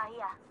 Peacekeeper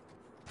here.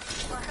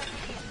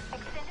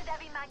 Extended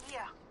heavy mag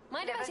here.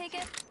 Mind if I take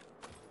it?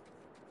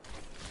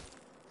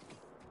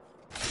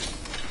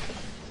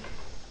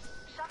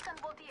 Shotgun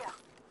bolt here.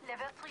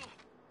 Level 3.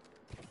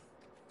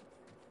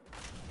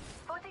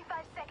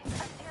 45 seconds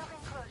until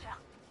enclosure.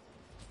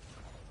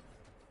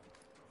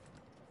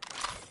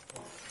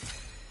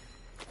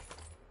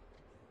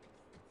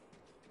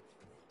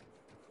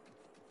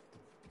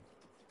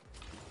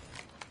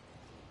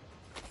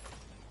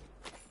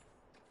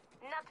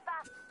 Not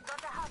fast.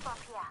 Got a hop up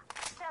here.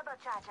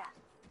 Turbocharger.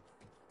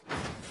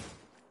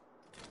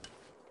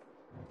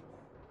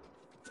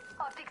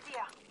 Optics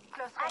here.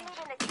 Close range. I need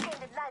an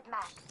extended light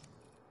mag.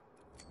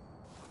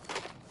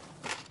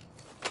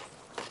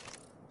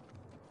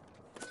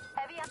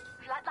 Heavy up.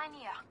 Flatline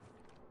here.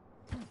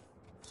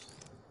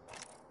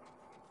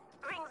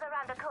 Rings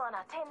around the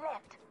corner. 10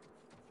 left.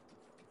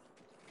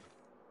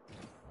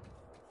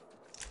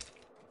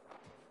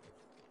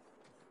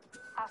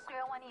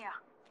 Austria 1 here.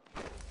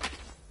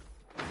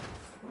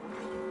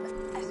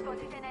 I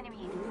spotted an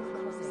enemy.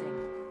 Closing.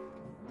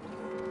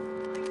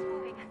 It's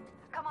moving.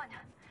 Come on.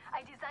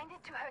 I designed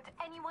it to hurt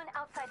anyone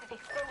outside of it.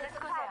 Let's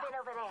go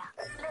there. Over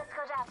there. Let's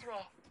go that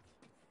way.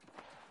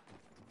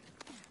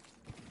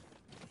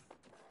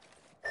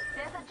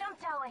 There's a jump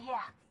tower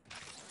here.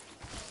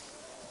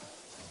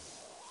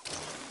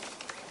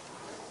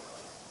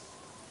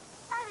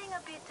 Having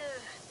a bit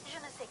of je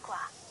ne sais quoi.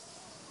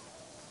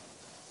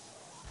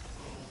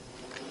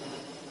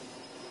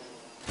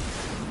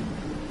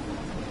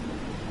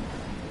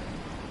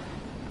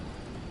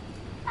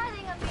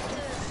 Having a bit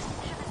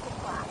of je ne sais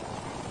quoi.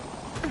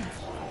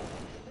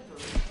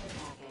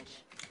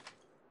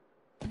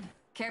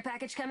 Care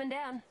package coming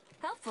down.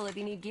 Helpful if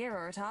you need gear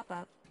or a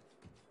top-up.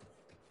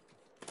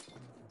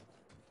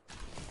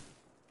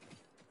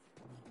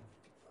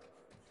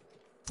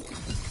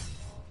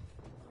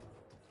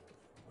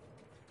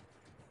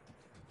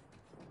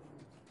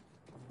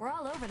 We're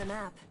all over the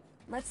map.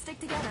 Let's stick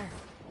together.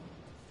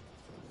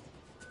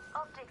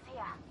 Optics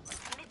here.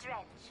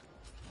 Mid-range.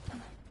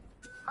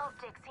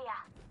 Optics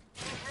here.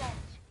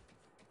 Mid-range.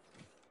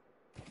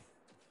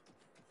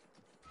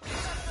 I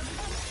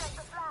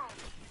leveled up!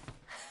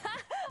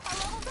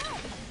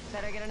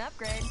 Better get an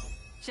upgrade.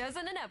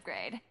 Chosen an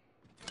upgrade.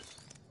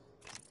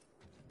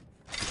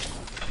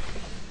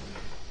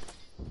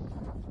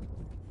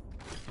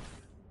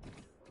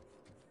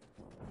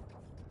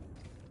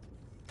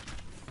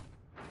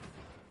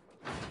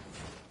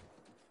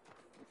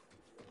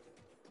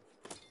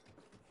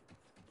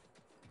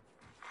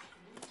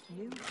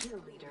 New kill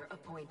leader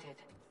appointed.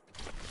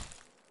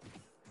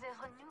 There's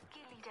a new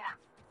kill leader.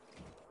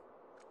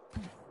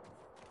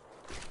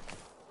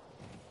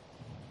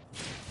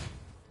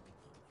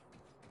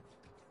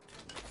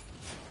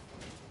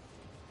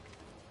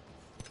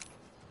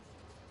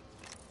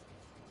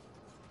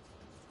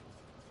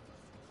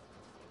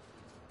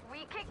 We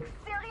kick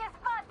serious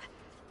butt!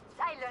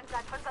 I learned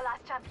that from the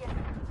last champion.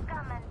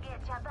 Come and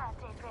get your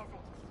birthday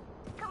present.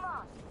 Come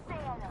on, say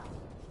hello.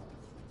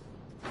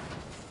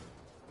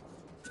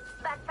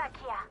 Backpack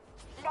here.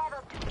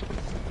 Level 2.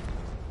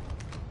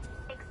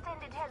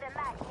 Extended heavy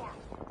mag here.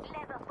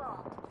 Level 4.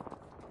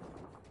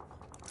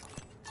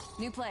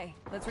 New play.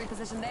 Let's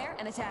reposition there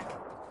and attack.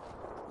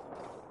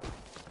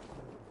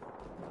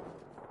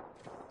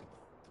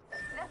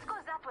 Let's go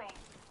that way.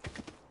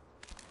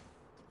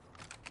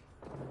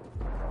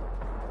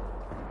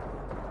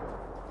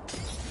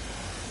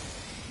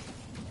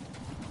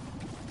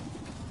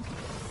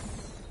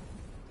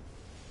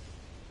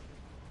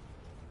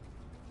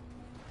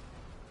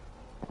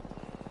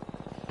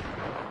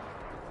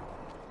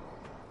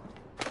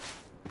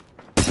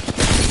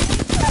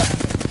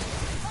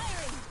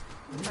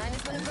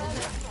 Minus one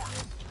bonus.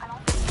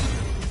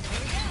 Here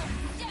we go.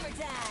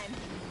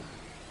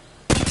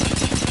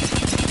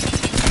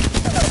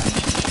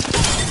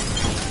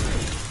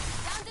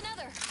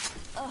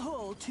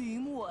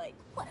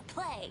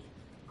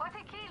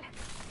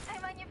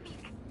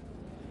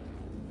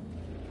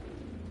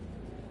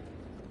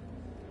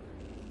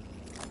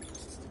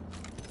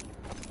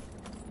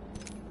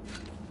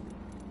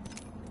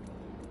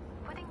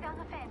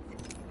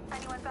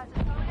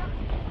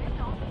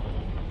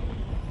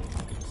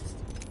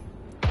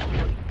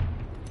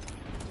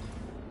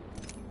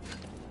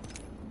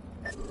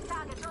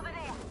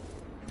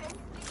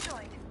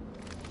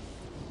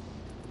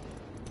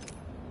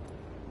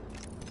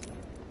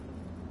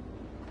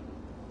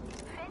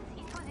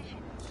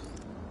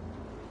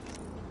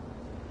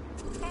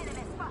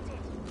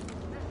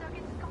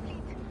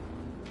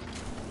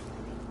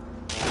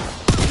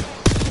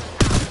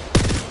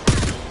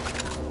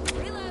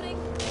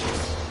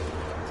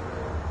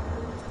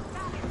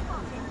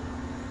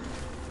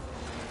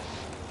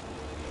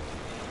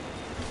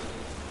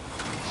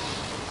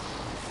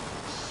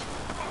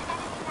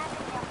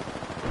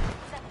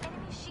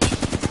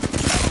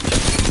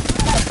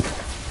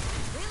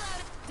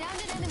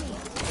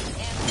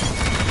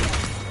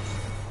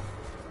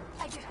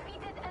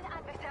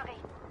 hurry.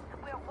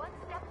 We're one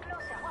step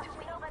closer. Watch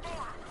me over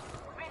there.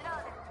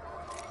 Reload.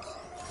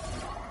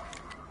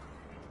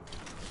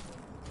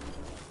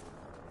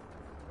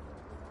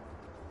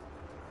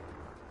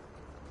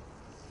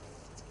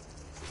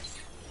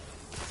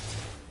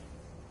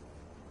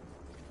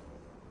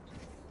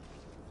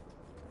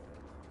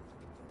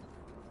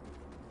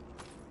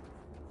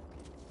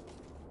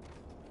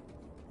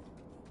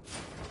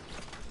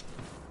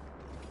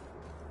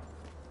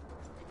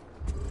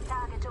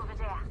 Target over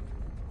there.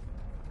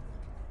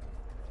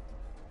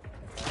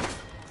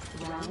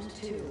 Round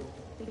 2.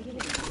 Beginning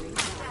ring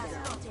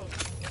countdown.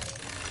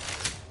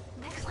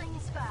 Next ring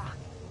is far.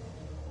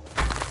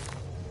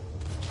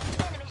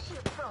 Enemy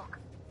shield broke.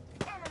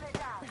 Enemy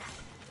down.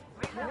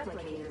 Reload.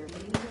 Replicator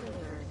being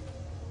delivered.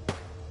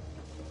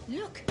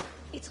 Look!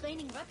 It's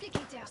raining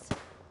replicators.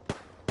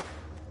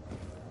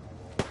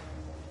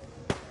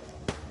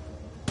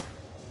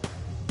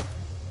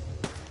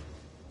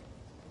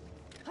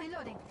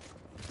 Reloading.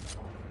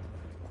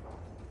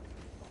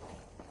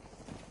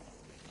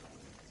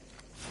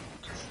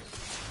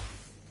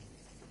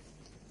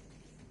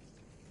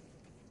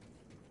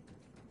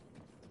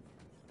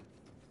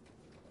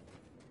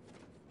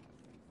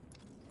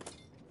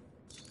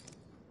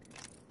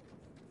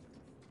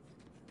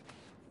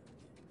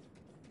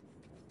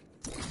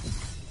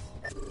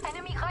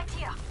 Enemy right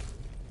here.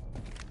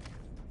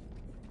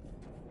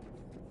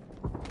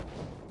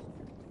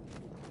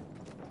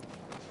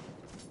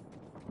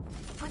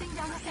 Putting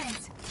down the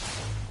fence.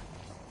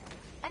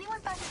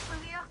 Anyone passing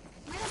through here?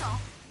 We don't know.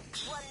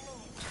 1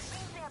 minute.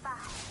 Rings nearby.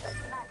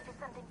 Might be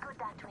something good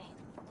that way.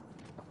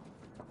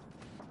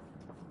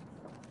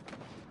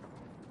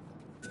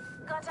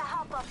 Gotta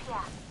hop up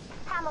here.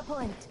 Hammer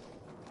point.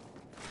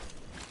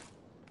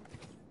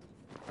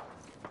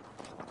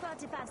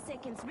 45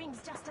 seconds.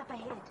 Rings just up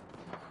ahead.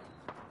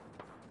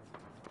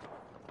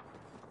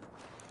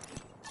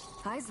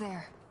 Eyes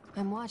there.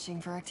 I'm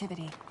watching for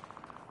activity.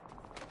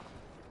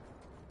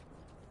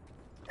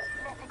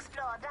 Let's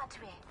explore that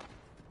way.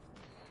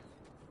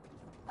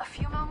 A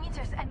few more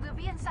meters and we'll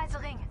be inside the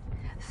ring.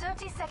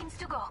 30 seconds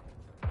to go.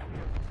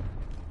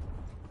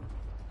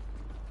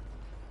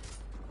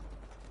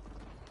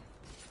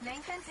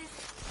 Laying fences.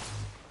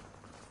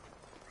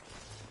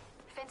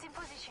 Fence in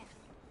position.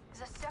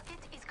 The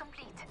circuit is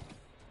complete.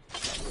 We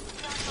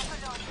are not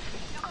alone.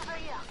 Look over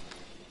here.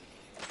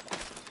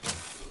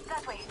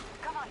 That way.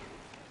 Come on.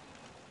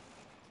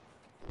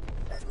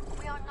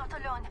 We are not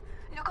alone.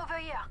 Look over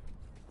here.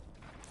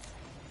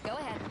 Go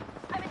ahead.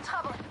 I'm in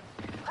trouble.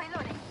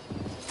 Reloading.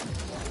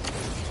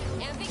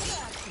 Amping you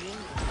up.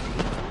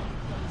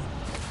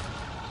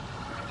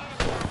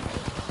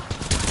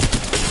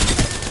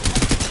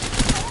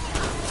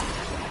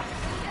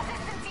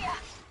 Assistance here.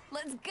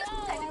 Let's go!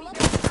 Enemy.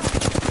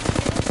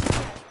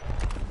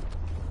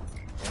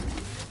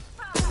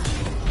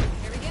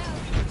 Here we go.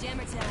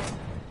 Jammer time.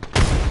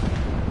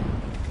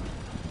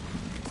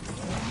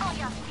 Oh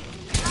yeah.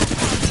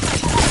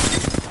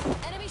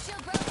 Enemy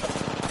shield broken.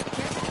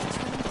 Care package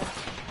coming in.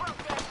 Broke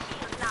their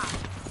shield now.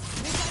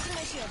 Recharging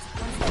my shields.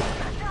 One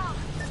second. Down.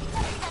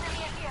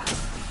 Enemy here.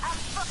 I'm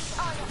focused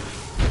on it.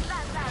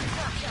 Last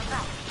drop your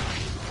back.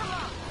 Come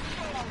on.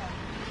 Stay alert.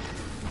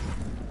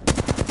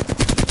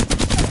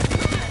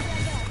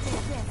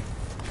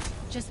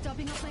 Just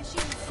topping up my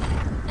shields.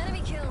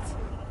 Enemy killed.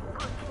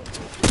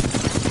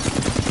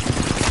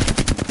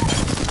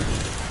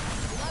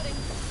 Reloading.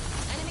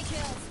 Enemy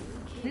killed.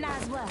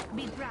 Nice work.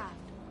 Be proud.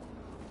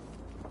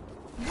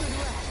 Good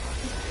work.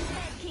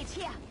 Med kit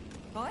here.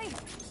 Boy,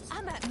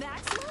 I'm at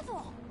max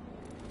level.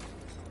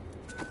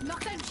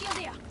 Knockdown shield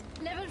here.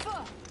 Level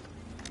 4.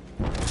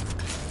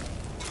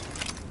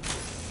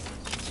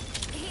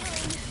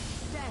 Healing.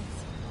 Thanks.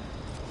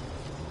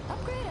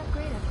 Upgrade,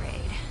 upgrade,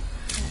 upgrade.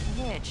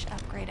 Which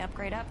upgrade,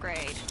 upgrade,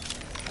 upgrade?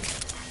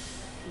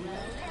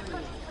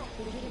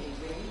 Beginning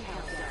ring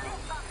countdown.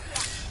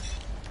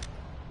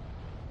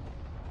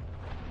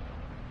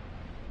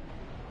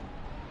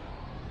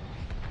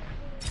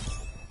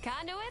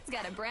 Conduit's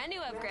got a brand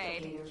new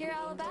upgrade. Hear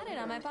all about it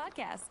on my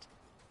podcast.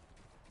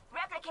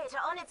 Replicator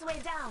on its way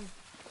down.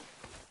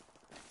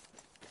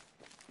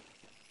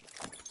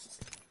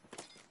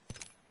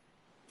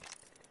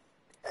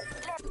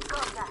 Let's go,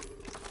 guys.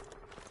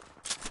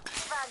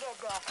 Forget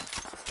that.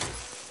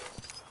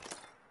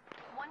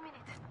 1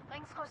 minute.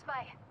 Rings close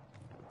by.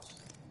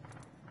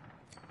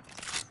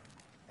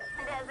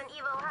 There's an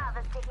evil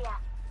harvester here.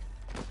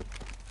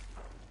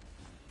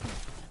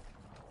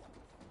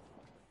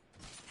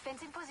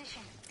 Fence in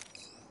position.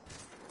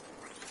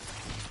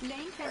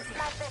 Laying fence here.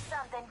 Might be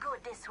something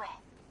good this way.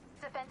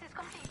 The fence is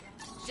complete.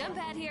 Jump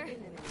pad here.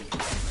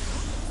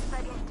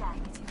 Forget that.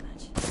 Too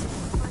much.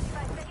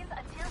 45 seconds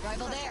until...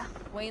 Rival there.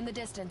 Way in the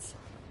distance.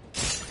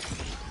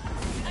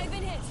 I've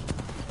been hit.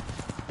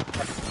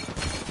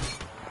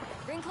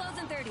 Ring close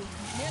in 30.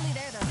 Nearly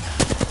there though.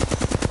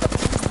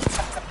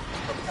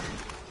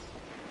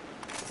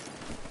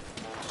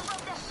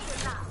 Broke the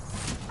shield now.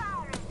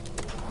 Firing.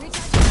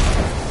 Recharge.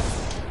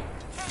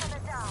 Enemy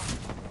down.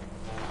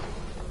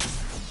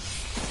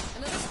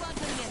 Another squad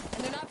coming in,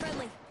 and they're not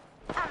friendly.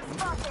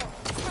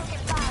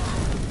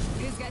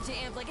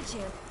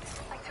 shield.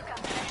 I took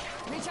out the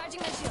Recharging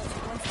my shield.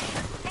 One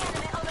second.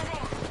 enemy over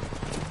there.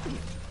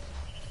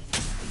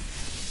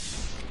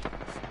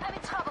 I'm in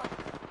trouble.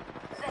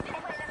 Wait,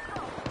 let's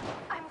go.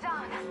 I'm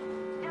down.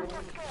 Just a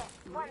scare.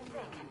 1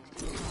 second.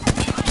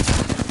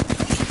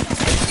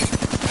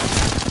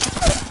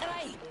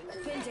 Right.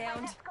 Pin down.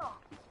 Let's go.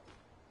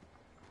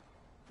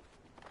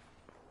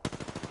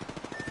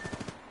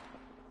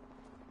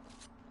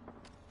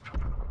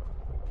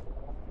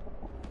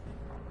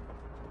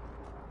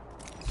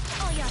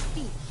 On your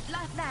feet.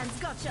 Lifelines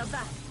got your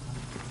back.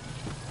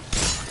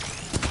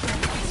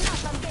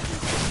 Enough, I'm getting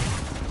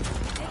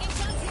taking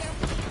shots here.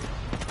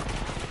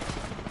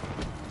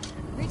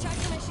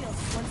 Recharging my shield.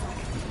 1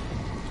 second.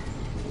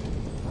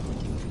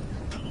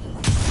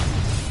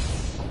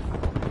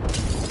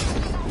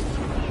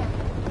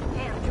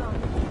 Hand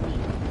drone.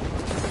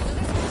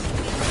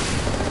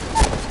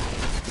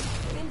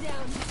 Pin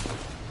down.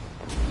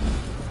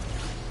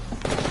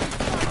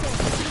 Broke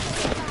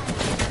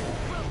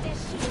their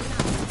shield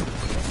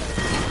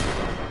now.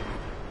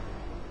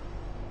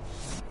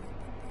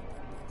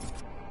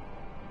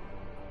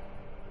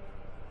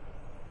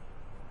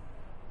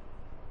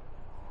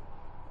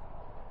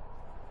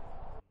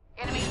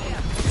 Enemy here.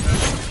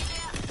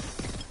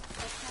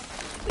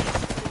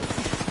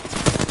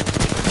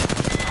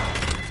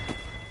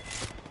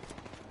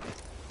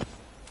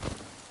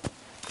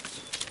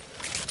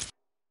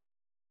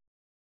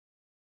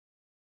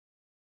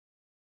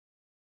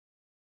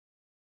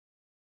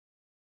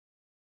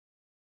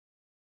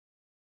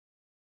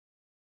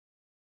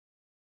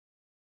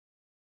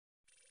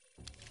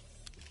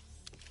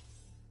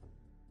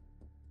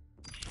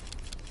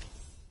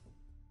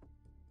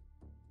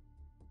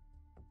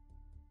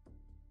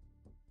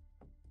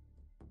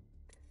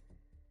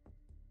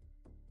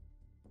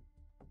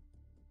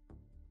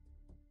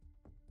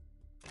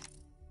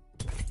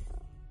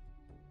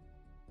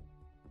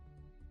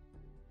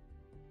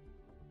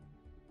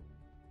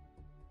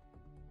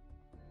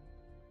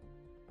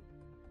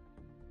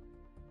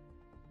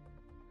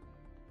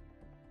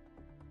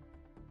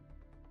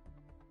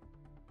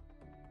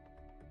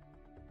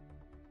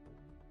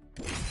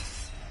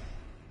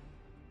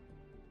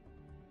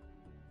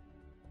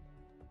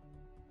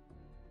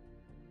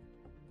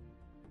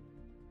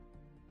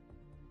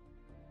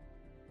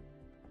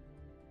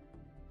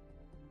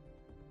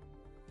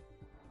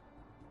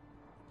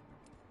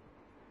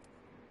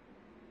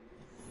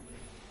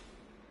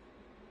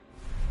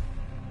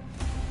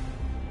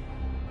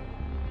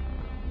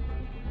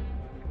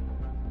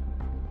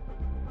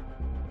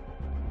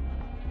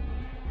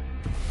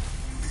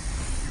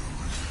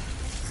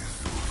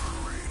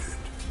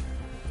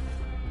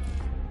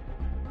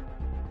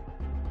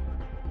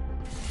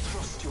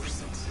 Trust your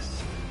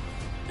senses.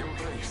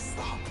 Embrace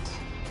the hunt.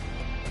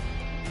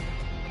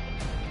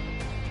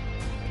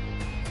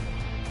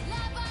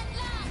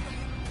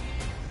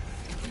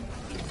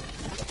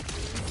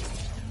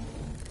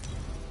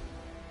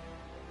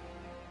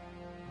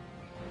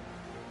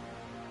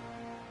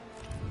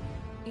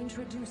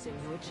 Introducing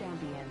your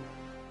champion.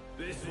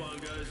 This one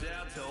goes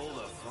out to all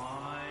the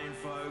fine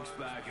folks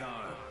back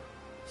home.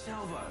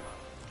 Salvo,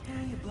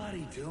 how you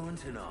bloody doing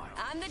tonight?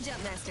 I'm the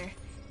jump master.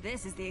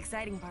 This is the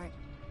exciting part.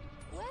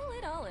 Well,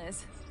 it all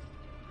is.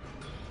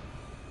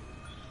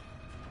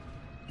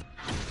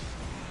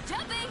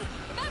 Jumping!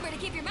 Remember to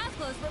keep your mouth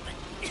closed, but...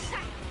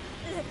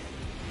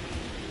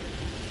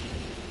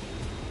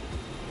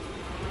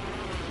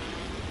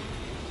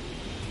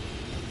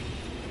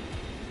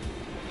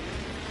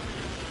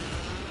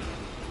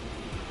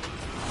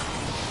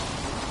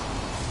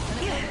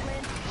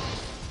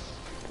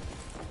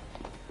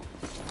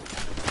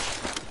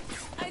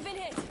 I've been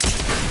hit.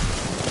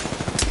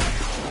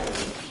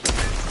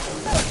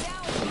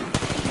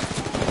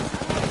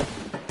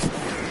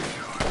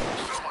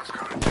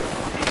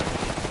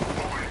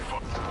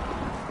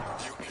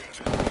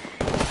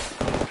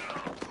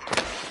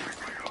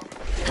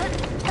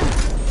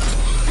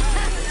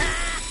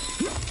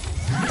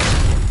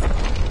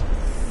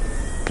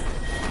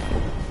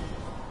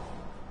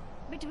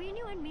 Between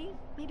you and me,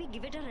 maybe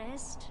give it a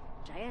rest.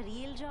 Try a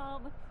real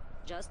job.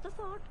 Just the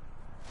thought.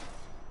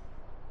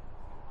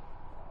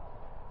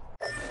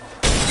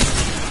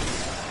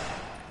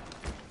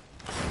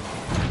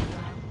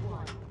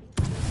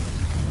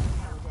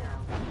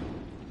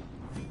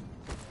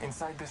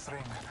 Inside this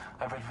ring,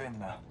 I will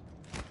win.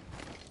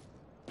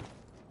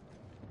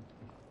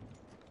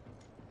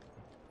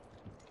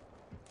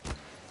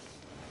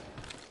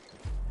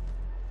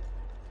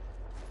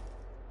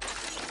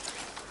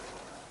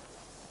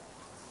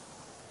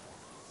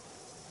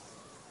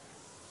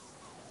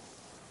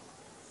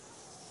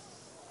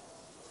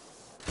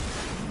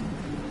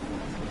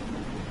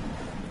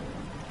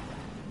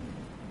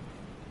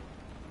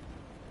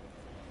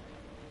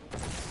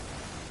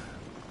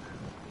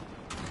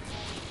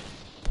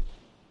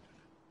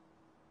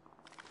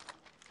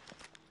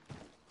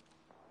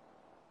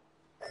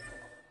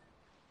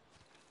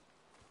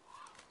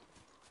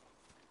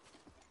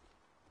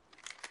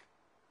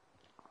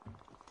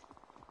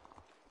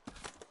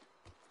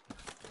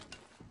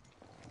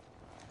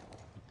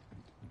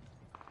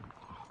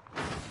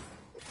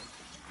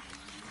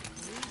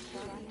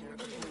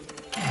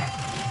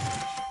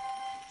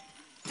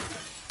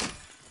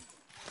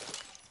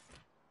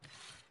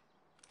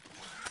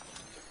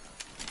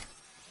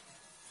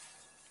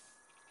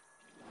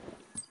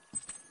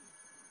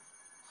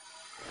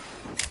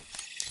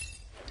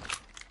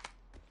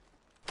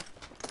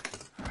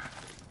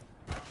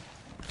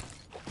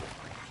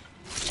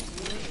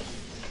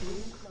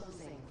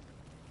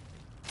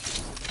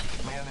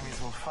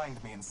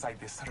 find me inside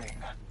this ring.